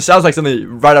this sounds like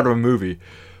something right out of a movie,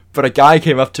 but a guy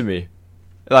came up to me,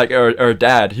 like, or a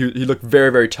dad. He looked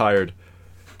very, very tired,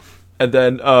 and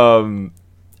then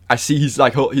I see he's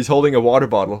holding a water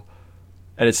bottle,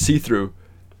 and it's see-through,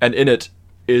 and in it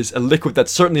is a liquid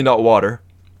that's certainly not water,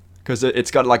 because it's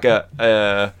got like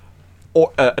an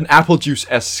apple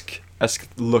juice-esque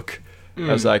look.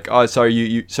 I was like, oh, sorry,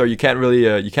 you can't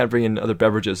really you can't bring in other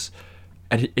beverages,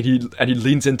 and he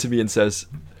leans into me and says,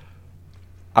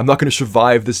 I'm not going to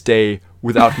survive this day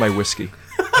without my whiskey.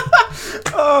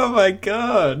 Oh my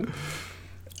god.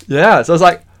 Yeah, so I was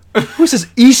like, who's this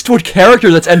Eastwood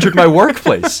character that's entered my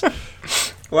workplace?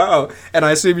 Wow. And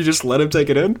I assume you just let him take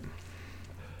it in?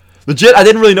 Legit, I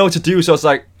didn't really know what to do, so I was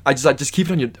like, just keep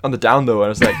it on the down low, and I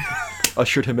was like,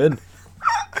 ushered him in.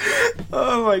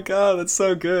 Oh my god, that's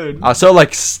so good. I was so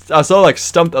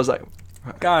stumped. I was like,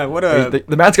 God, what a...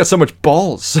 The man's got so much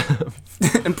balls.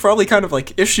 And probably kind of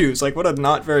like issues. Like, what a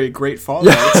not very great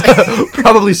father.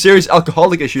 Probably serious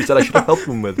alcoholic issues that I should have helped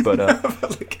him with, but...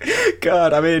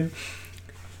 God, I mean...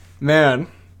 Man,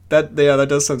 that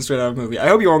does sound straight out of a movie. I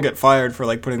hope you won't get fired for,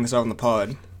 like, putting this out in the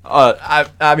pod.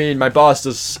 I mean, my boss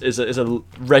is a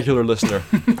regular listener.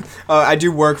 I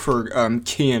do work for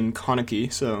Kian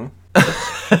Konecki, so...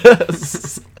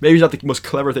 Maybe not the most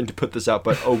clever thing to put this out,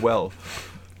 but oh well.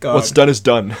 God. What's done is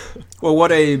done. Well,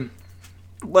 what a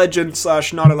legend /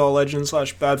 not at all legend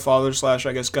 / bad father / I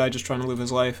guess guy just trying to live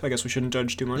his life. I guess we shouldn't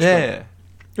judge too much. Yeah.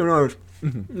 Who knows?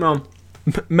 Mm-hmm. No.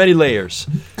 Many layers.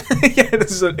 Yeah,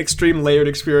 this is an extreme layered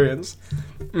experience.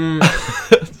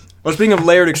 Well, speaking of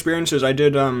layered experiences, I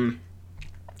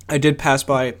did pass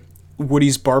by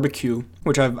Woody's Barbecue,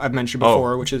 which I've mentioned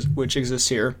before, which exists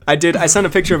here. I sent a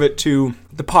picture of it to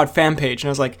the pod fan page, and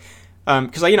I was like,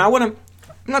 because I'm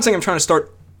not saying I'm trying to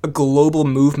start a global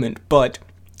movement, but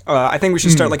I think we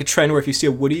should start like a trend where if you see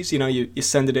a Woody's, you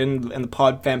send it in, and the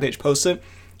pod fan page posts it.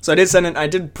 So I did send it. I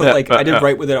did put I did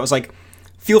write with it. I was like,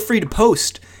 feel free to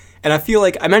post, and I feel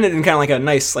like I meant it in kind of like a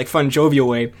nice, like, fun, jovial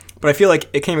way. But I feel like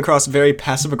it came across very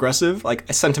passive aggressive. Like,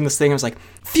 I sent him this thing. I was like,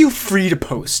 feel free to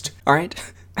post. All right.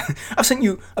 I've sent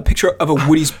you a picture of a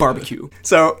Woody's barbecue.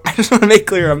 So I just want to make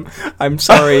clear, I'm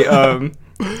sorry,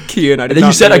 Kian. I did then not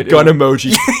you said mean a gun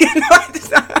emoji.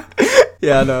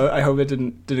 Yeah, no, I hope it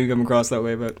didn't come across that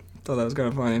way, but thought that was kind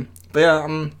of funny. But yeah,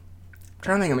 I'm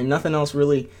trying to think. I mean, nothing else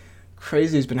really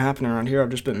crazy has been happening around here. I've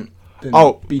just been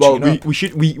beaching it up.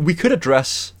 We could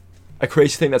address a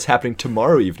crazy thing that's happening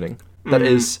tomorrow evening. That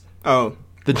is the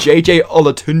JJ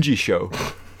Olatunji show.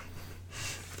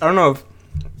 I don't know if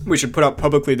we should put out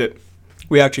publicly that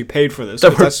we actually paid for this.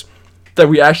 That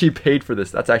we actually paid for this.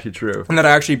 That's actually true. And that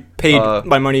I actually paid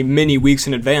my money many weeks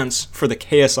in advance for the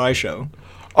KSI show.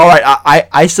 All right,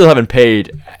 I still haven't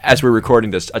paid as we're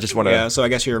recording this. I just want to. Yeah, so I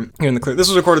guess you're in the clear. This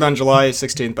was recorded on July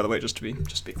 16th, by the way, just to be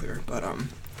clear. But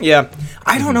yeah,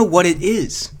 I don't know what it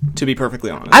is, to be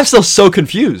perfectly honest. I'm still so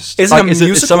confused. Is it a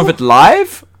musical? Is some of it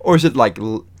live, or is it like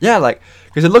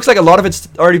because it looks like a lot of it's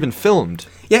already been filmed.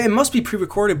 Yeah, it must be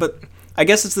pre-recorded, but I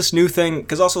guess it's this new thing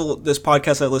because also this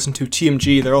podcast I listen to,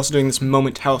 TMG, they're also doing this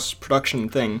Moment House production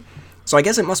thing. So I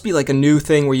guess it must be like a new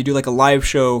thing where you do like a live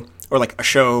show or like a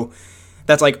show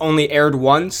that's like only aired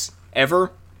once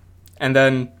ever, and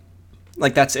then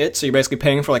like that's it. So you're basically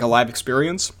paying for like a live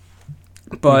experience.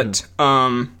 But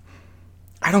I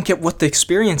don't get what the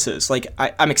experience is. Like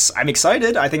I'm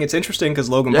excited. I think it's interesting because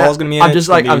Logan Paul's gonna be in it. I'm just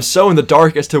like I'm so in the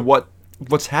dark as to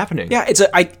what's happening. Yeah, it's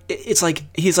like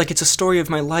he's like it's a story of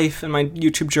my life and my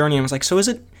YouTube journey. And I was like, so is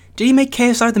it? Did he make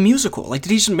KSI the musical? Like,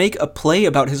 did he just make a play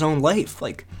about his own life?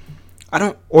 Like, I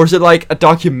don't. Or is it like a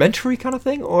documentary kind of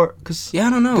thing? Or because I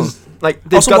don't know. Like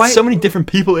they've got so many different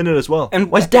people in it as well. And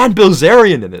why is Dan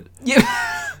Bilzerian in it? Yeah.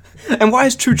 And why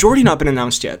has True Geordie not been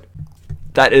announced yet?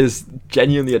 That is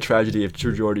genuinely a tragedy if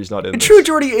True Geordie's not in it. True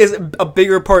Geordie is a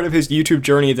bigger part of his YouTube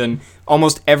journey than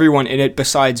almost everyone in it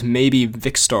besides maybe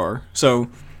Vicstar. So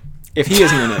if he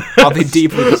isn't in it, I'll be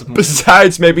deeply disappointed.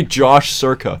 Besides maybe Josh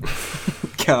Circa.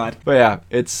 God. But yeah,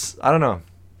 it's I don't know.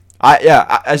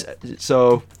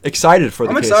 So excited for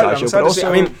the KSI show, but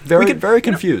also very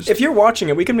confused. If you're watching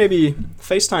it, we can maybe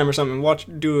FaceTime or something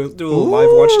and do a little live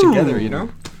watch together, you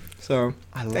know? So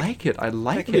I like it.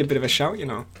 That could be a bit of a shout, you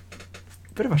know.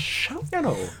 Bit of a shout, you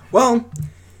know. Well,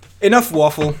 enough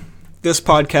waffle. This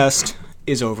podcast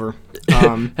is over.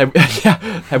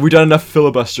 Have we done enough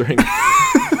filibustering?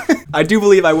 I do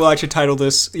believe I will actually title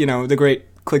this, you know, the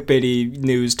great clickbaity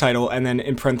news title, and then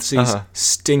in parentheses,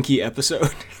 stinky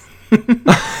episode.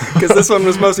 Because this one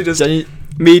was mostly just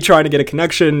me trying to get a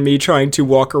connection, me trying to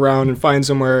walk around and find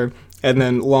somewhere, and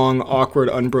then long, awkward,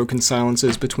 unbroken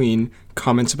silences between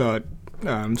comments about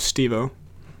Steve-O.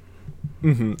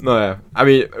 Mm-hmm. No, yeah. I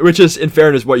mean, which is, in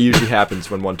fairness, what usually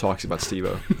happens when one talks about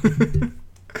Steve-O.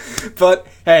 But,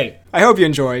 hey, I hope you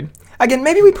enjoyed. Again,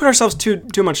 maybe we put ourselves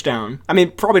too much down. I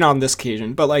mean, probably not on this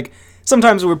occasion, but, like,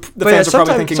 sometimes the fans are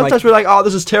probably thinking, sometimes we're like, oh,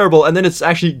 this is terrible, and then it's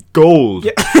actually gold.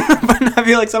 Yeah, but I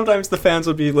feel like sometimes the fans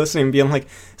would be listening and being like,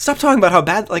 stop talking about how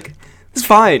bad, like, it's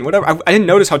fine, whatever. I didn't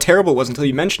notice how terrible it was until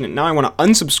you mentioned it. Now I want to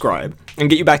unsubscribe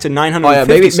and get you back to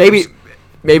 950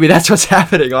 Maybe that's what's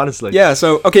happening, honestly. Yeah,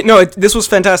 so, okay, no, this was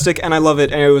fantastic, and I love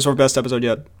it, and it was our best episode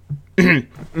yet.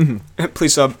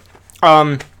 Please sub.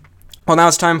 Well, now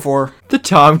it's time for... The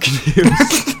Tom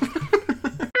Cruise.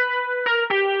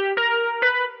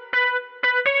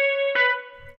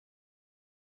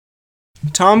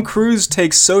 Tom Cruise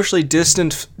takes socially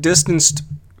distanced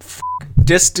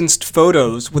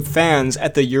photos with fans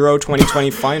at the Euro 2020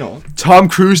 final. Tom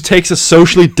Cruise takes a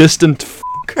socially distant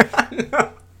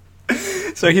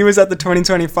So he was at the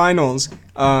 2020 finals.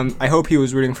 I hope he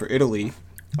was rooting for Italy.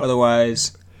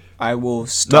 Otherwise, I will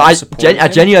stop supporting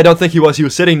him. I don't think he was. He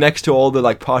was sitting next to all the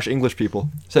like posh English people.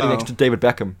 Sitting next to David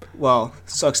Beckham. Well,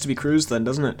 sucks to be Cruise then,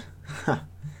 doesn't it?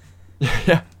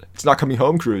 Yeah, it's not coming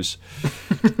home, Cruise.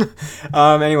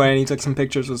 Anyway, and he took some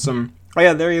pictures with some... Oh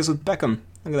yeah, there he is with Beckham.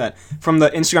 Look at that. From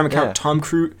the Instagram account,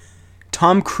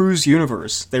 Tom Cruise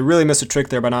Universe. They really missed a trick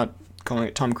there by not calling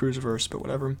it Tom Cruiseverse, but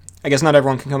whatever. I guess not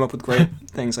everyone can come up with great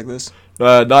things like this.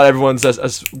 Not everyone's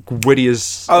as witty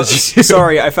as you.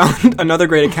 Sorry, I found another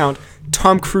great account.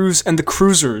 Tom Cruise and the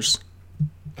Cruisers.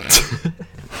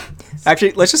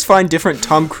 Actually, let's just find different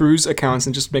Tom Cruise accounts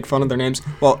and just make fun of their names.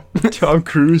 Well, Tom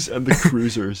Cruise and the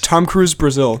Cruisers. Tom Cruise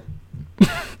Brazil.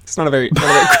 It's not a very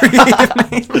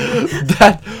creative name.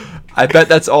 I bet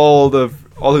that's all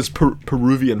his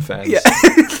Peruvian fans. Yeah.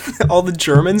 All the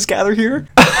Germans gather here.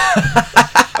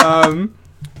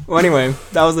 Well, anyway,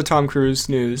 that was the Tom Cruise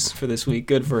news for this week.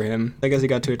 Good for him. I guess he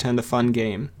got to attend a fun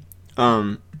game.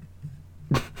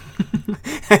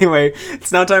 Anyway,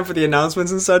 it's now time for the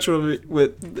announcements and such,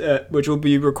 which will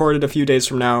be recorded a few days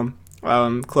from now,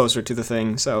 closer to the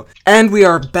thing. So, and we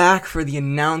are back for the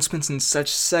announcements and such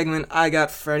segment. I got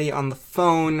Freddie on the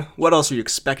phone. What else are you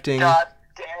expecting? God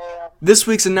damn. This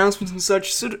week's announcements and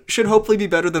such should hopefully be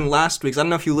better than last week's. I don't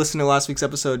know if you listened to last week's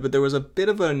episode, but there was a bit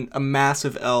of a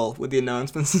massive L with the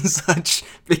announcements and such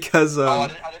because I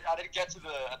didn't get to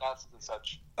the announcements and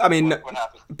such. I mean, what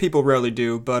happened? People rarely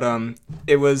do, but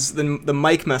it was the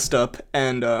mic messed up,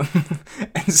 and and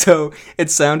so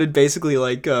it sounded basically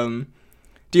like do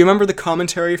you remember the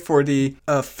commentary for the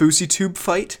FouseyTube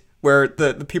fight where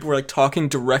the people were like talking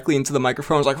directly into the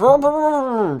microphones like What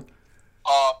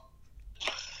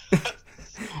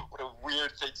a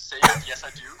weird thing to say. Yes, I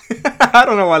do. I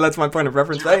don't know why that's my point of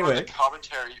reference Do you remember anyway. the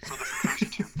commentary for the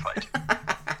FusiTube fight?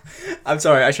 I'm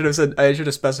sorry. I should have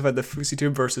specified the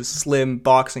FusiTube versus Slim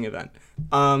boxing event.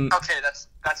 Okay, that's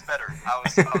better. I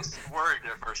was worried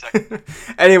there for a second.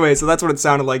 Anyway, so that's what it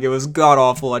sounded like. It was god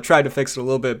awful. I tried to fix it a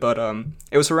little bit, but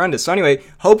it was horrendous. So anyway,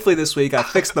 hopefully this week I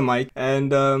fixed the mic,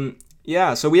 and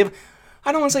yeah. So we have.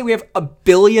 I don't want to say we have a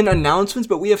billion announcements,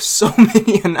 but we have so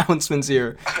many announcements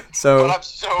here. So. But I'm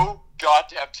so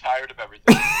goddamn tired of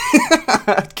everything.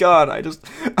 God, I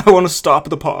want to stop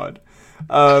the pod.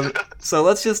 So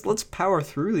let's power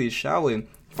through these, shall we?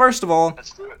 First of all,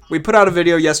 Let's do it. we put out a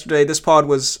video yesterday. This pod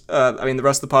was, the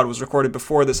rest of the pod was recorded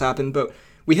before this happened, but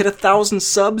we hit 1,000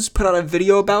 subs, put out a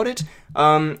video about it.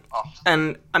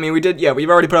 And, I mean, we've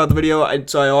already put out the video,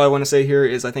 so all I want to say here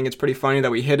is I think it's pretty funny that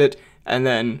we hit it, and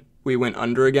then we went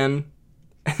under again.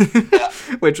 Yeah.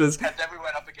 Which was... And then we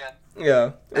went up again.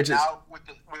 Yeah. And now, with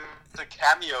the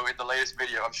cameo in the latest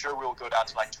video, I'm sure we'll go down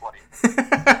to like 20.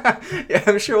 Yeah,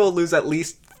 I'm sure we'll lose at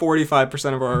least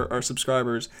 45% of our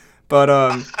subscribers.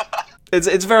 But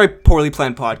it's very poorly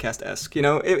planned podcast-esque, you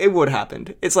know? It would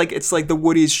happen. It's like the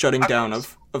Woody's shutting down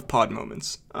of pod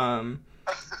moments.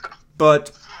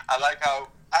 But I like how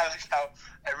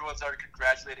everyone started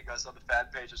congratulating us on the fan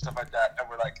page and stuff like that, and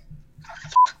we're like,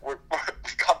 we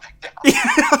come back down. yeah,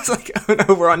 I was like, oh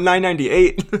no, we're on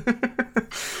 998.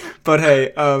 But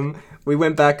hey, we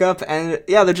went back up, and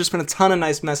yeah, there's just been a ton of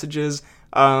nice messages.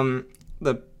 The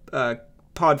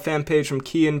pod fan page from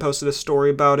Kian posted a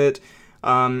story about it.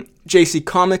 JC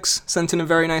Comics sent in a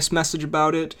very nice message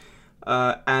about it,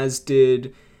 as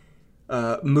did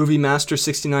Movie Master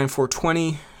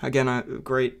 69420. Again, a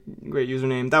great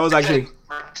username. That was actually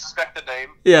Respect the name.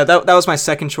 yeah. That was my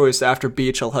second choice after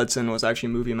BHL Hudson was actually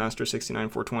Movie Master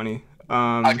 69420.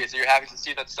 Okay, so you're happy to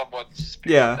see that someone's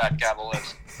Yeah. that gavel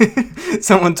is.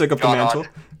 Someone took up the Gone mantle.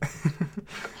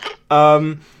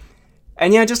 on.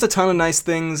 And yeah, just a ton of nice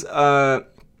things. I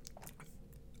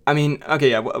mean,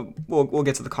 okay, yeah, we'll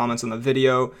get to the comments on the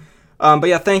video. But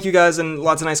yeah, thank you guys, and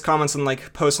lots of nice comments and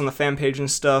like posts on the fan page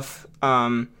and stuff.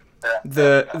 The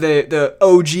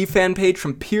OG fan page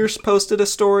from Pierce posted a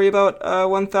story about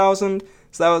 1,000.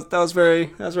 So that was very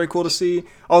cool to see.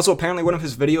 Also, apparently one of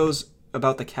his videos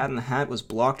about the Cat in the Hat was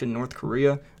blocked in North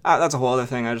Korea. That's a whole other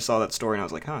thing. I just saw that story and I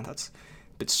was like, that's a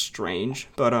bit strange.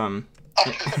 But Kind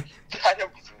of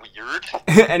weird.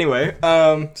 anyway,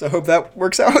 so I hope that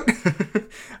works out.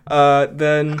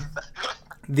 Then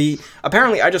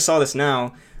apparently I just saw this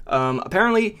now.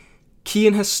 Apparently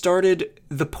Kian has started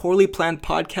the Poorly Planned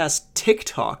Podcast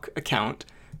TikTok account,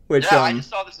 which Yeah, I just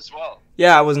saw this as well.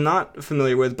 yeah, I was not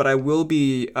familiar with, but I will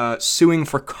be suing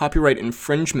for copyright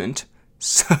infringement.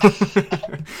 So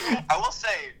I will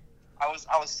say, I was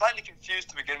slightly confused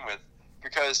to begin with,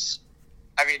 because,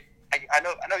 I mean, I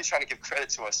know he's trying to give credit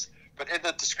to us, but in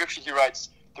the description he writes,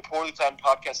 the Poorly Planned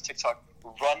Podcast TikTok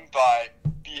run by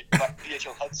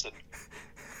BHL Hudson,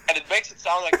 and it makes it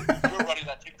sound like we're running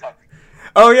that TikTok.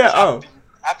 oh yeah,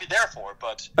 I'd be there for,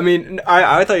 but I mean,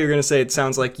 I thought you were gonna say it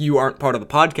sounds like you aren't part of the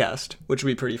podcast, which would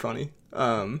be pretty funny.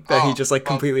 That he just like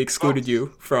completely excluded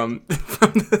you from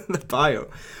the bio.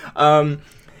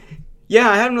 Yeah,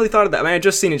 I hadn't really thought of that. I mean, I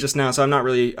just seen it just now, so I'm not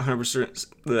really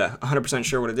 100%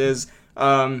 sure what it is.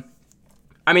 I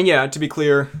mean, yeah, to be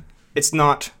clear, it's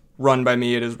not run by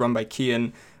me. It is run by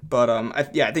Kian. But I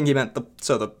think he meant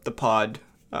the pod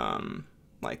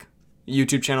like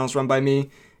YouTube channel is run by me.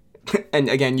 And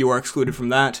again, you are excluded from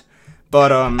that.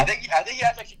 But I think he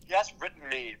has written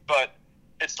me, but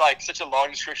it's like such a long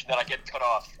description that I get cut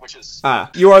off, which is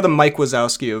you are the Mike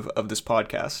Wazowski of this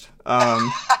podcast.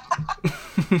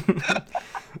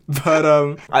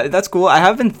 But that's cool. I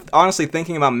have been honestly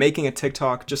thinking about making a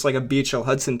TikTok, just like a BHL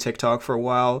Hudson TikTok for a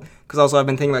while, because also I've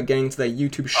been thinking about getting into that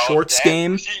YouTube Shorts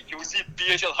game. Can we see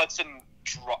BHL Hudson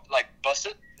bust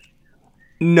it?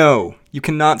 No, you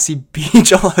cannot see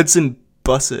BHL Hudson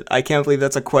bust it. I can't believe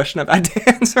that's a question I've had to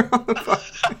answer on the phone.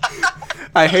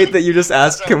 I hate that you just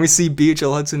asked, can we see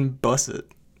BHL Hudson bust it?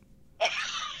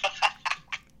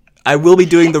 I will be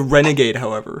doing the Renegade,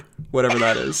 however, whatever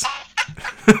that is.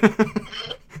 I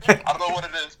don't know what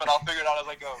it is, but I'll figure it out as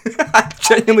I go. I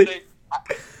genuinely...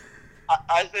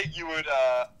 I think you would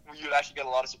actually get a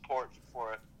lot of support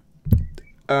for it.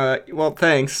 Well,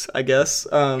 thanks, I guess.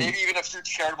 Maybe even a few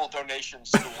charitable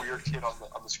donations to the weird kid on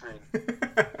the screen.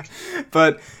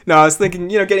 But, no, I was thinking,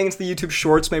 getting into the YouTube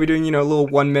Shorts, maybe doing, a little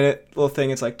 1 minute little thing.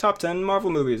 It's like top 10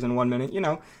 Marvel movies in 1 minute,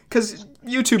 because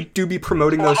YouTube do be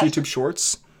promoting those YouTube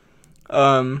Shorts.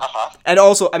 And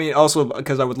also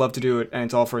because I would love to do it, and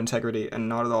it's all for integrity, and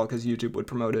not at all because YouTube would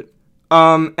promote it.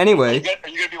 Anyway. Are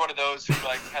you gonna be one of those who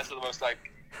has the most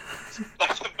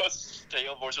like the most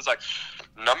stale voice. It's like,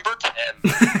 number 10,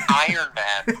 Iron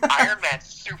Man. Iron Man's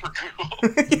super cool.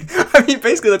 I mean,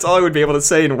 basically that's all I would be able to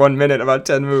say in 1 minute about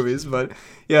 10 movies, but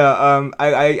yeah,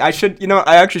 I should,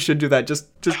 I actually should do that, just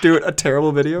do a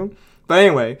terrible video. But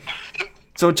anyway,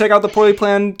 so check out the Poorly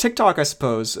Planned TikTok, I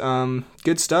suppose.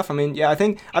 Good stuff. I mean, yeah, I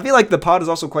feel like the pod is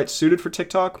also quite suited for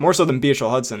TikTok, more so than BHL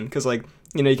Hudson, because, like,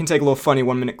 you can take a little funny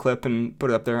 1 minute clip and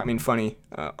put it up there. I mean, funny,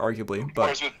 arguably, but...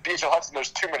 Whereas with BHL Hudson, there's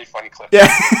too many funny clips.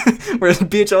 Yeah, whereas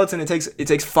BHL Hudson, it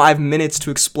takes 5 minutes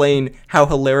to explain how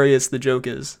hilarious the joke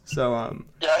is, so,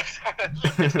 Yeah,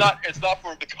 it's not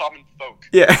for the common folk.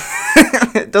 Yeah,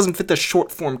 it doesn't fit the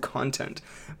short form content,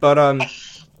 but,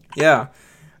 yeah.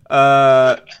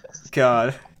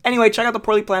 God. Anyway, check out the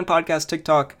Poorly Planned Podcast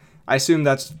TikTok. I assume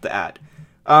that's the ad.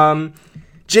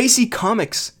 JC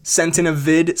Comics sent in a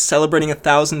vid celebrating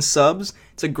 1,000 subs.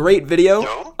 It's a great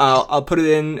video. I'll put it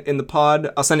in the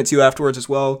pod. I'll send it to you afterwards as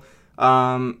well.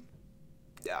 I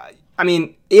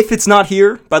mean, if it's not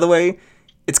here, by the way,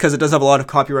 it's because it does have a lot of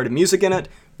copyrighted music in it.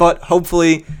 But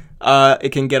hopefully,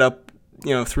 it can get up,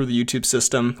 through the YouTube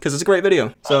system because it's a great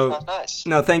video. So, nice.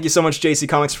 No, thank you so much, JC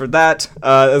Comics, for that.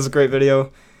 That was a great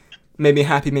video. Made me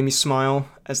happy, made me smile,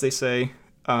 as they say.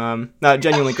 No,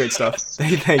 genuinely great stuff.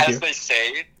 Thank you. As they say,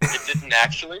 it didn't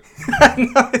actually.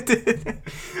 No, it didn't.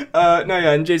 No,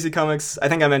 yeah, and JC Comics, I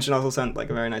think I mentioned, also sent like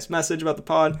a very nice message about the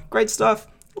pod. Great stuff.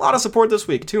 A lot of support this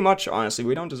week. Too much, honestly.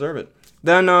 We don't deserve it.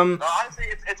 Then, No, honestly,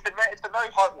 it's been very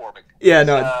heartwarming. Yeah,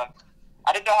 no.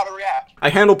 I didn't know how to react. I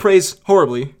handle praise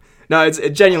horribly. No, it's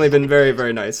genuinely been very,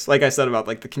 very nice. Like I said about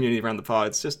like the community around the pod,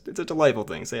 it's a delightful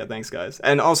thing. So yeah, thanks guys.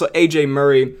 And also AJ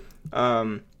Murray,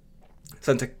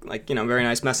 sent a very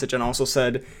nice message and also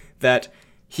said that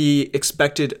he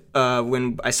expected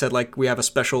when I said like we have a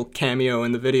special cameo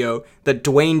in the video that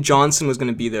Dwayne Johnson was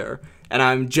going to be there, and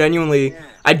I genuinely,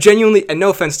 and no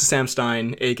offense to Sam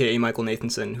Stein, aka Michael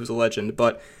Nathanson, who's a legend,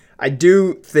 but I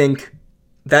do think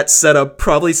that setup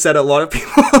probably set a lot of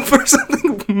people up for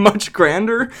something much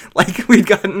grander. Like we'd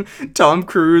gotten Tom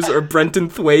Cruise or Brenton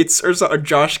Thwaites or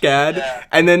Josh Gad,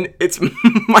 and then it's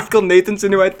Michael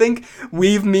Nathanson, who I think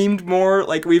we've memed more,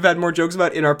 like we've had more jokes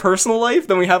about in our personal life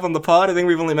than we have on the pod. I think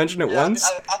we've only mentioned it once.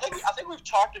 I think we've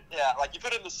talked it. Yeah, like you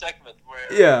put in the segment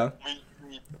where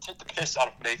we take the piss out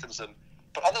of Nathanson,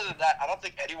 but other than that, I don't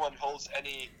think anyone holds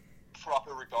any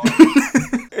proper regard.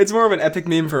 It's more of an epic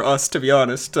meme for us, to be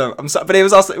honest. I'm sorry, but it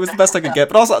was the best I could get.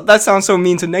 But also, that sounds so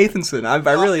mean to Nathanson. I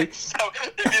really. So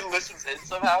if he listens in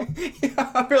somehow,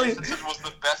 yeah, I really. Nathanson was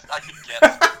the best I could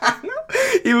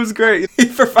get. He was great. He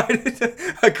provided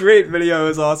a great video. It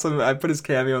was awesome. I put his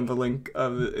cameo in the link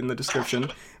in the description.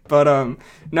 But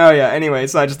no, yeah. Anyway,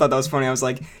 so I just thought that was funny. I was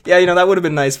like, yeah, that would have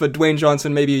been nice. But Dwayne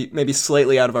Johnson maybe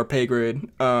slightly out of our pay grade.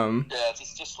 Yeah,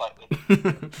 just slightly.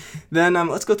 Then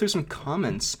let's go through some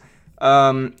comments.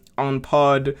 On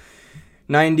pod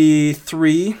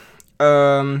 93.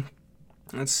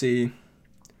 Let's see.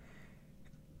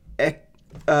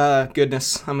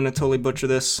 Goodness, I'm gonna totally butcher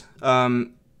this. How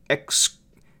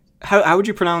would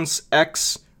you pronounce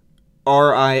Xristos?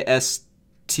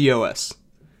 Xristos.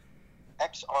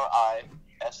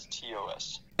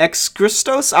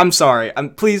 Xristos? I'm sorry.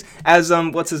 Please, as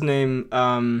what's his name?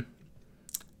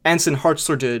 Anson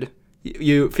Hartzler did.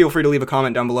 You feel free to leave a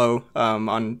comment down below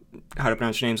on how to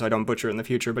pronounce your name so I don't butcher it in the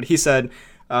future. But he said,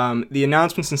 the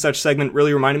announcements and such segment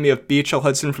really reminded me of BHL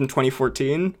Hudson from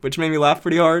 2014, which made me laugh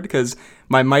pretty hard because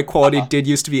my mic quality did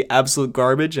used to be absolute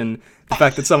garbage, and the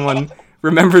fact that someone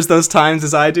remembers those times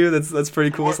as I do, that's pretty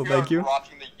cool, so thank you. You were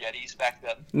rocking the Yetis back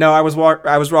then? No, I was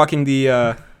rocking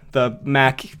the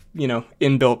Mac,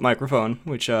 inbuilt microphone,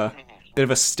 which, bit of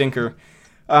a stinker.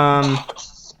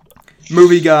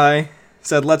 Movie guy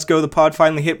said, let's go, the pod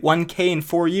finally hit 1K in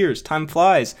 4 years. Time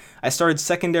flies. I started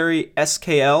secondary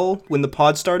SKL when the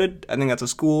pod started. I think that's a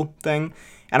school thing.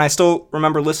 And I still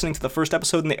remember listening to the first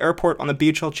episode in the airport on the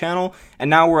BHL channel. And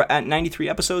now we're at 93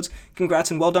 episodes. Congrats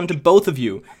and well done to both of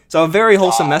you. So a very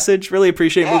wholesome message. Really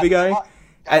appreciate Movie Guy.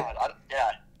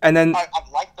 And then I've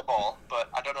liked them all, but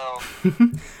I don't know.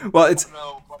 Well, I don't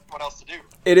know what else to do.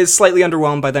 It is slightly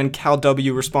underwhelmed by then Cal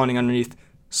W responding underneath,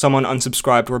 someone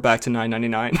unsubscribed, we're back to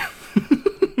 $9.99.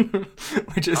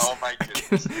 Which is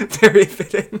very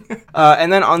fitting.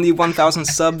 And then on the 1,000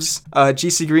 subs,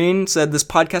 GC Green said, this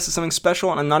podcast is something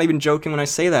special, and I'm not even joking when I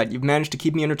say that. You've managed to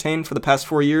keep me entertained for the past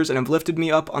 4 years and have lifted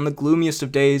me up on the gloomiest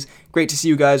of days. Great to see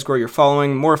you guys grow your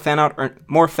following. More fan art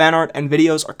and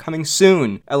videos are coming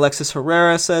soon. Alexis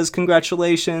Herrera says,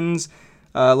 congratulations.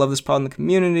 Love this pod in the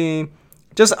community.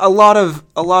 Just a lot of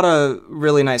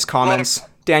really nice comments.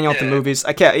 Daniel at the movies.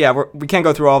 We can't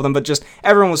go through all of them, but just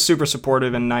everyone was super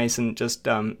supportive and nice, and just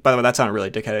by the way, that sounded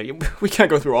really dickheaded. We can't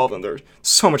go through all of them. There's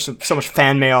so much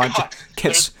fan mail. God,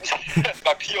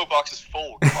 my PO box is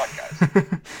full. Come on,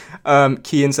 guys.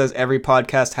 Kian says every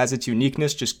podcast has its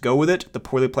uniqueness. Just go with it. The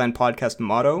Poorly Planned Podcast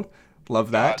motto.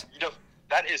 Love that.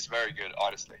 That is very good,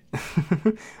 honestly.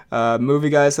 Movie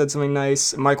guy said something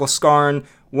nice. Michael Scarn.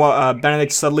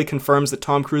 Benedict subtly confirms that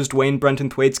Tom Cruise, Dwayne, Brenton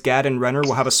Thwaites, Gad, and Renner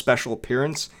will have a special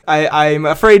appearance. I'm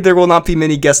afraid there will not be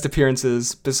many guest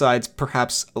appearances besides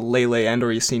perhaps a Lele and or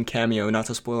Yassine cameo, not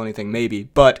to spoil anything, maybe.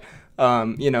 But,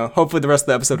 hopefully the rest of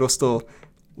the episode will still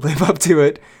live up to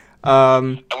it.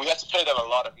 And we have to pay them a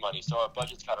lot of money, so our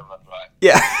budget's kind of run dry.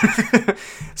 Yeah.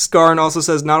 Scarn also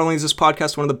says, not only is this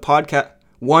podcast one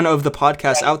of the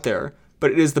podcasts out there,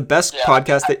 but it is the best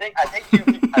podcast I think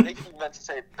you meant to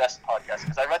say best podcast,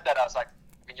 because I read that, I was like,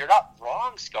 you're not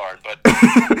wrong, Scarn, but...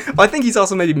 Well, I think he's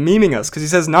also maybe memeing us, because he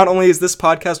says, not only is this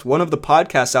podcast one of the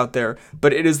podcasts out there,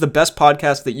 but it is the best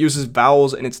podcast that uses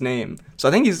vowels in its name. So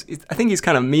I think he's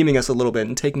kind of memeing us a little bit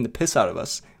and taking the piss out of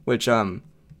us, which,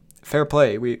 fair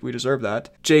play, we deserve that.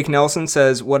 Jake Nelson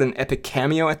says, what an epic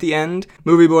cameo at the end.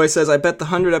 Movie Boy says, I bet the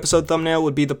 100 episode thumbnail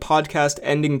would be the podcast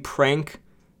ending prank.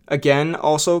 Again,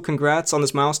 also, congrats on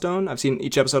this milestone. I've seen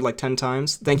each episode like 10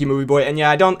 times. Thank you, Movie Boy. And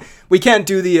yeah, we can't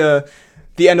do the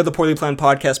end of the Poorly Planned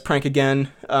Podcast prank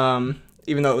again,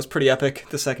 even though it was pretty epic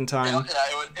the second time.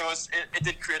 It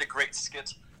did create a great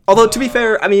skit. Although, to be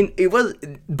fair, I mean, it was,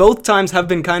 both times have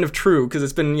been kind of true, because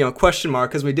it's been, question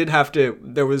mark, because we did have to,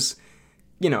 there was,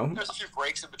 There's a few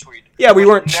breaks in between. Yeah, we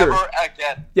weren't sure. Never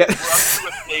again. Yeah. We're up to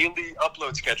a daily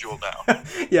upload schedule now.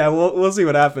 Yeah, we'll see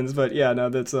what happens, but yeah, no,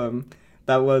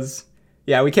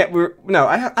 we can't,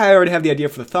 I already have the idea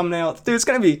for the thumbnail. Dude, it's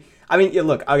gonna be, I mean, yeah,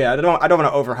 look, okay, I don't want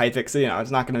to overhype it, because,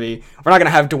 it's not gonna be, we're not gonna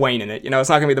have Dwayne in it, it's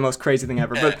not gonna be the most crazy thing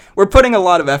ever, but we're putting a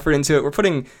lot of effort into it, we're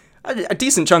putting a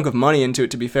decent chunk of money into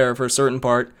it, to be fair, for a certain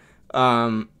part.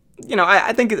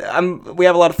 I think we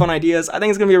have a lot of fun ideas. I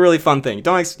think it's gonna be a really fun thing. I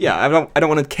don't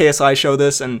want to KSI show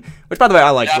this, and which, by the way,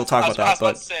 I like. We'll talk about that. I was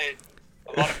about to say,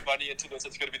 a lot of money into this.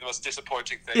 It's gonna be the most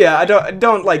disappointing thing. Yeah, I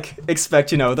don't expect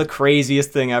the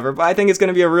craziest thing ever, but I think it's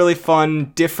gonna be a really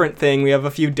fun, different thing. We have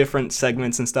a few different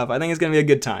segments and stuff. I think it's gonna be a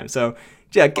good time. So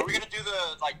yeah. Are we gonna do the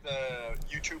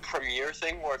YouTube premiere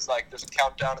thing where it's like there's a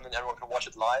countdown and then everyone can watch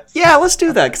it live? Yeah, let's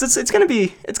do that, because it's gonna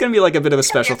be like a bit of a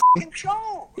special thing.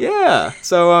 Yeah.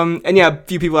 So and yeah, a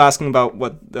few people asking about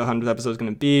what the 100th episode is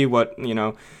gonna be, what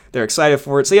they're excited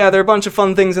for it. So yeah, there are a bunch of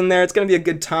fun things in there. It's gonna be a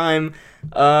good time.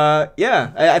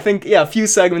 I think a few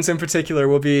segments in particular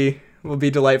will be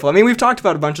delightful. I mean, we've talked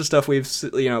about a bunch of stuff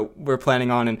we're planning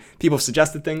on, and people have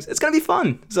suggested things. It's gonna be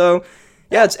fun. So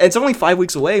yeah, it's only 5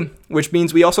 weeks away, which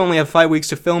means we also only have 5 weeks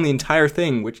to film the entire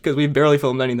thing, because we've barely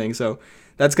filmed anything. So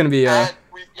that's gonna be we'll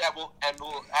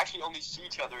actually only see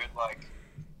each other in like.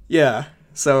 Yeah.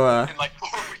 So in like 4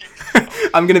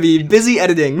 weeks. I'm gonna be busy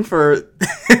editing for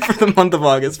the month of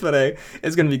August, but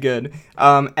it's gonna be good.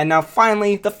 And now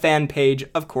finally, the fan page,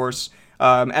 of course.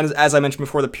 And as I mentioned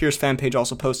before, the Pierce fan page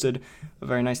also posted a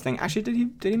very nice thing. Actually, did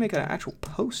he make an actual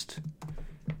post?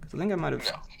 Because I think I might have.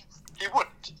 No, he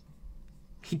wouldn't.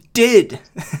 He did.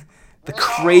 The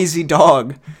crazy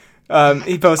dog.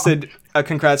 He posted a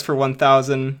congrats for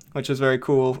 1,000, which was very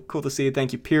cool. Cool to see.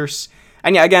 Thank you, Pierce.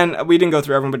 And yeah, again, we didn't go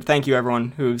through everyone, but thank you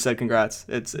everyone who said congrats.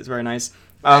 It's very nice.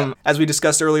 As we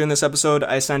discussed earlier in this episode,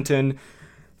 I sent in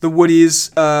the Woody's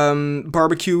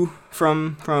barbecue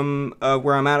from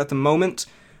where I'm at the moment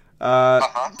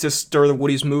to stir the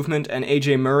Woody's movement, and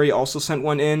AJ Murray also sent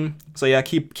one in. So yeah,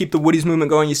 keep the Woody's movement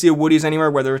going. You see a Woody's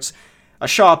anywhere, whether it's a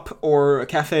shop or a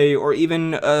cafe or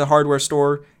even a hardware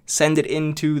store, send it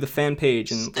into the fan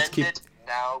page, and let's keep it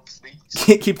now,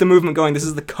 please. Keep the movement going. This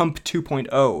is the Cump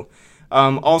 2.0.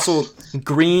 Also,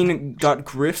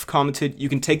 Green.Griff commented, you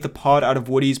can take the pod out of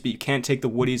Woody's, but you can't take the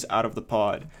Woody's out of the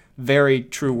pod. Very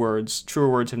true words. Truer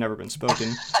words have never been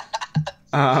spoken.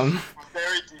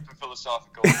 Very deep and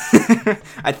philosophical.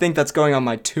 I think that's going on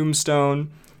my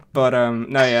tombstone. But,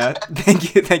 no, yeah.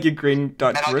 Thank you, Green.Griff.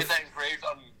 And I'll get that engraved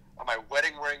on my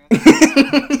wedding ring.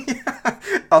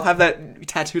 I'll have that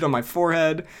tattooed on my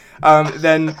forehead.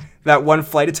 Then that one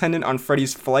flight attendant on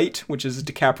Freddy's Flight, which is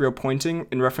DiCaprio pointing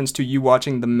in reference to you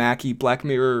watching the Mackie Black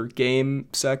Mirror game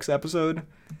sex episode.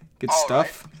 Good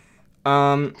stuff.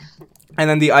 Right. And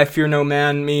then the I Fear No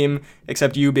Man meme,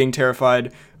 except you being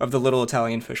terrified of the little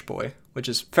Italian fish boy, which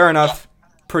is fair enough,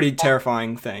 pretty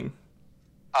terrifying thing.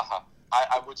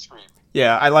 I would scream.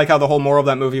 Yeah, I like how the whole moral of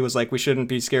that movie was like, we shouldn't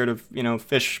be scared of,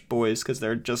 fish boys because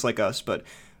they're just like us, but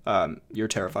you're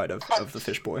terrified of the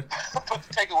fish boy. But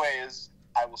the takeaway is,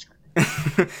 I will scream.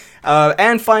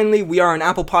 And finally, we are on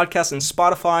Apple Podcasts and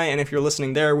Spotify, and if you're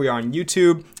listening there, we are on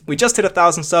YouTube. We just hit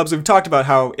 1,000 subs. We've talked about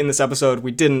how in this episode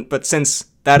we didn't, but since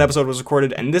that episode was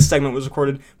recorded and this segment was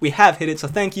recorded, we have hit it, so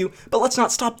thank you. But let's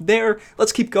not stop there.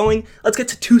 Let's keep going. Let's get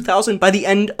to 2,000 by the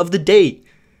end of the day.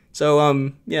 So,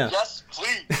 yeah. Yes,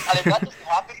 please. And if that doesn't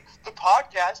happen, the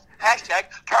podcast,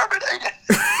 #terminated.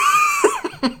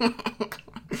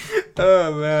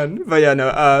 Oh, man. But yeah,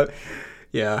 no,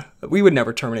 yeah, we would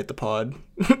never terminate the pod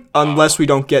unless we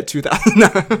don't get 2,000.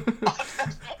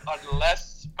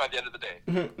 Unless by the end of the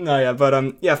day. No, yeah,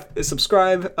 but yeah,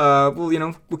 subscribe.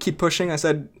 We'll keep pushing. I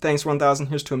said thanks for 1,000.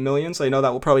 Here's to 1,000,000. So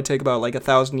that will probably take about like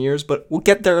 1,000 years, but we'll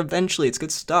get there eventually. It's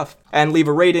good stuff. And leave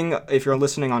a rating if you're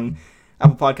listening on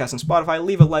Apple Podcasts and Spotify.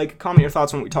 Leave a like. Comment your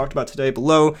thoughts on what we talked about today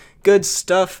below. Good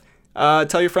stuff.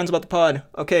 Tell your friends about the pod.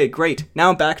 Okay, great.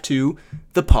 Now back to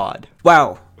the pod.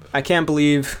 Wow. I can't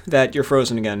believe that you're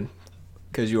frozen again.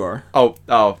 Because you are. Oh,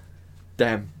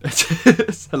 damn.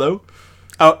 Hello?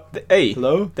 Oh, hey.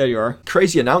 Hello? There you are.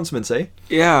 Crazy announcements, eh?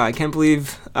 Yeah, I can't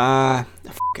believe, I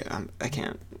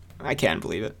can't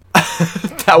believe it.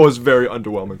 That was very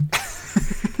underwhelming.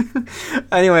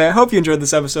 Anyway, I hope you enjoyed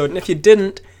this episode, and if you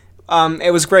didn't,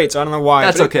 it was great, so I don't know why.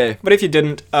 That's okay. But if you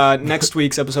didn't, next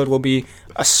week's episode will be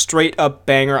a straight-up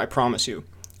banger, I promise you.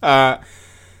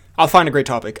 I'll find a great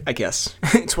topic, I guess.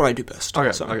 It's what I do best.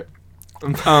 Okay, so. okay.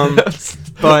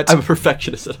 But I'm a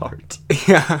perfectionist at heart.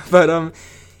 Yeah, but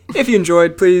if you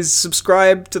enjoyed, please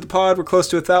subscribe to the pod. We're close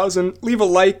to 1,000. Leave a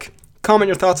like. Comment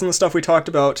your thoughts on the stuff we talked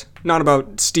about. Not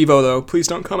about Steve-O, though. Please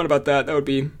don't comment about that. That would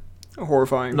be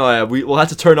horrifying. No, yeah, we'll have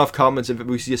to turn off comments if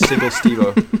we see a single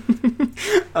Steve-O.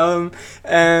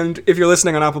 And if you're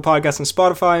listening on Apple Podcasts and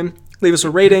Spotify, leave us a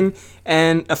rating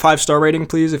and a 5-star rating,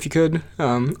 please, if you could.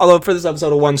 Although for this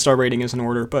episode, a 1-star rating is in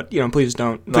order, but please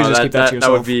don't. Please just keep that to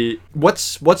yourself. That would be.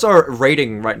 What's our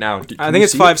rating right now? I think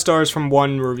it's 5 stars from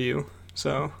 1 review.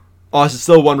 So. Oh, it's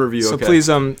still 1 review. So okay. Please,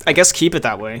 I guess keep it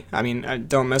that way. I mean,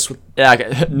 don't mess with. Yeah,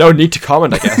 okay. No need to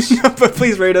comment, I guess. But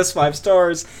please rate us 5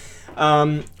 stars.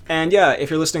 And yeah, if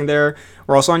you're listening there,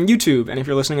 we're also on YouTube. And if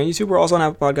you're listening on YouTube, we're also on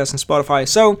Apple Podcasts and Spotify.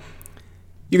 So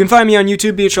you can find me on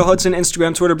YouTube, BHL Hudson,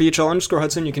 Instagram, Twitter,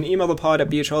 BHL_Hudson. You can email the pod at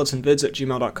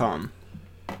bhlhudsonvids@gmail.com.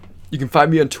 You can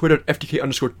find me on Twitter at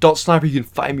FDK_.sniper. You can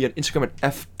find me on Instagram at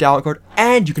FDalgard.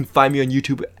 And you can find me on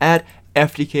YouTube at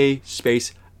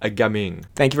FDK_Gaming.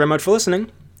 Thank you very much for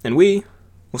listening. And we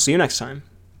will see you next time.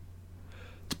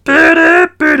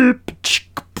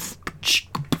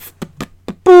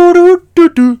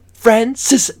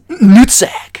 Francis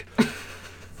Nutzak.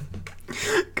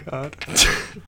 God.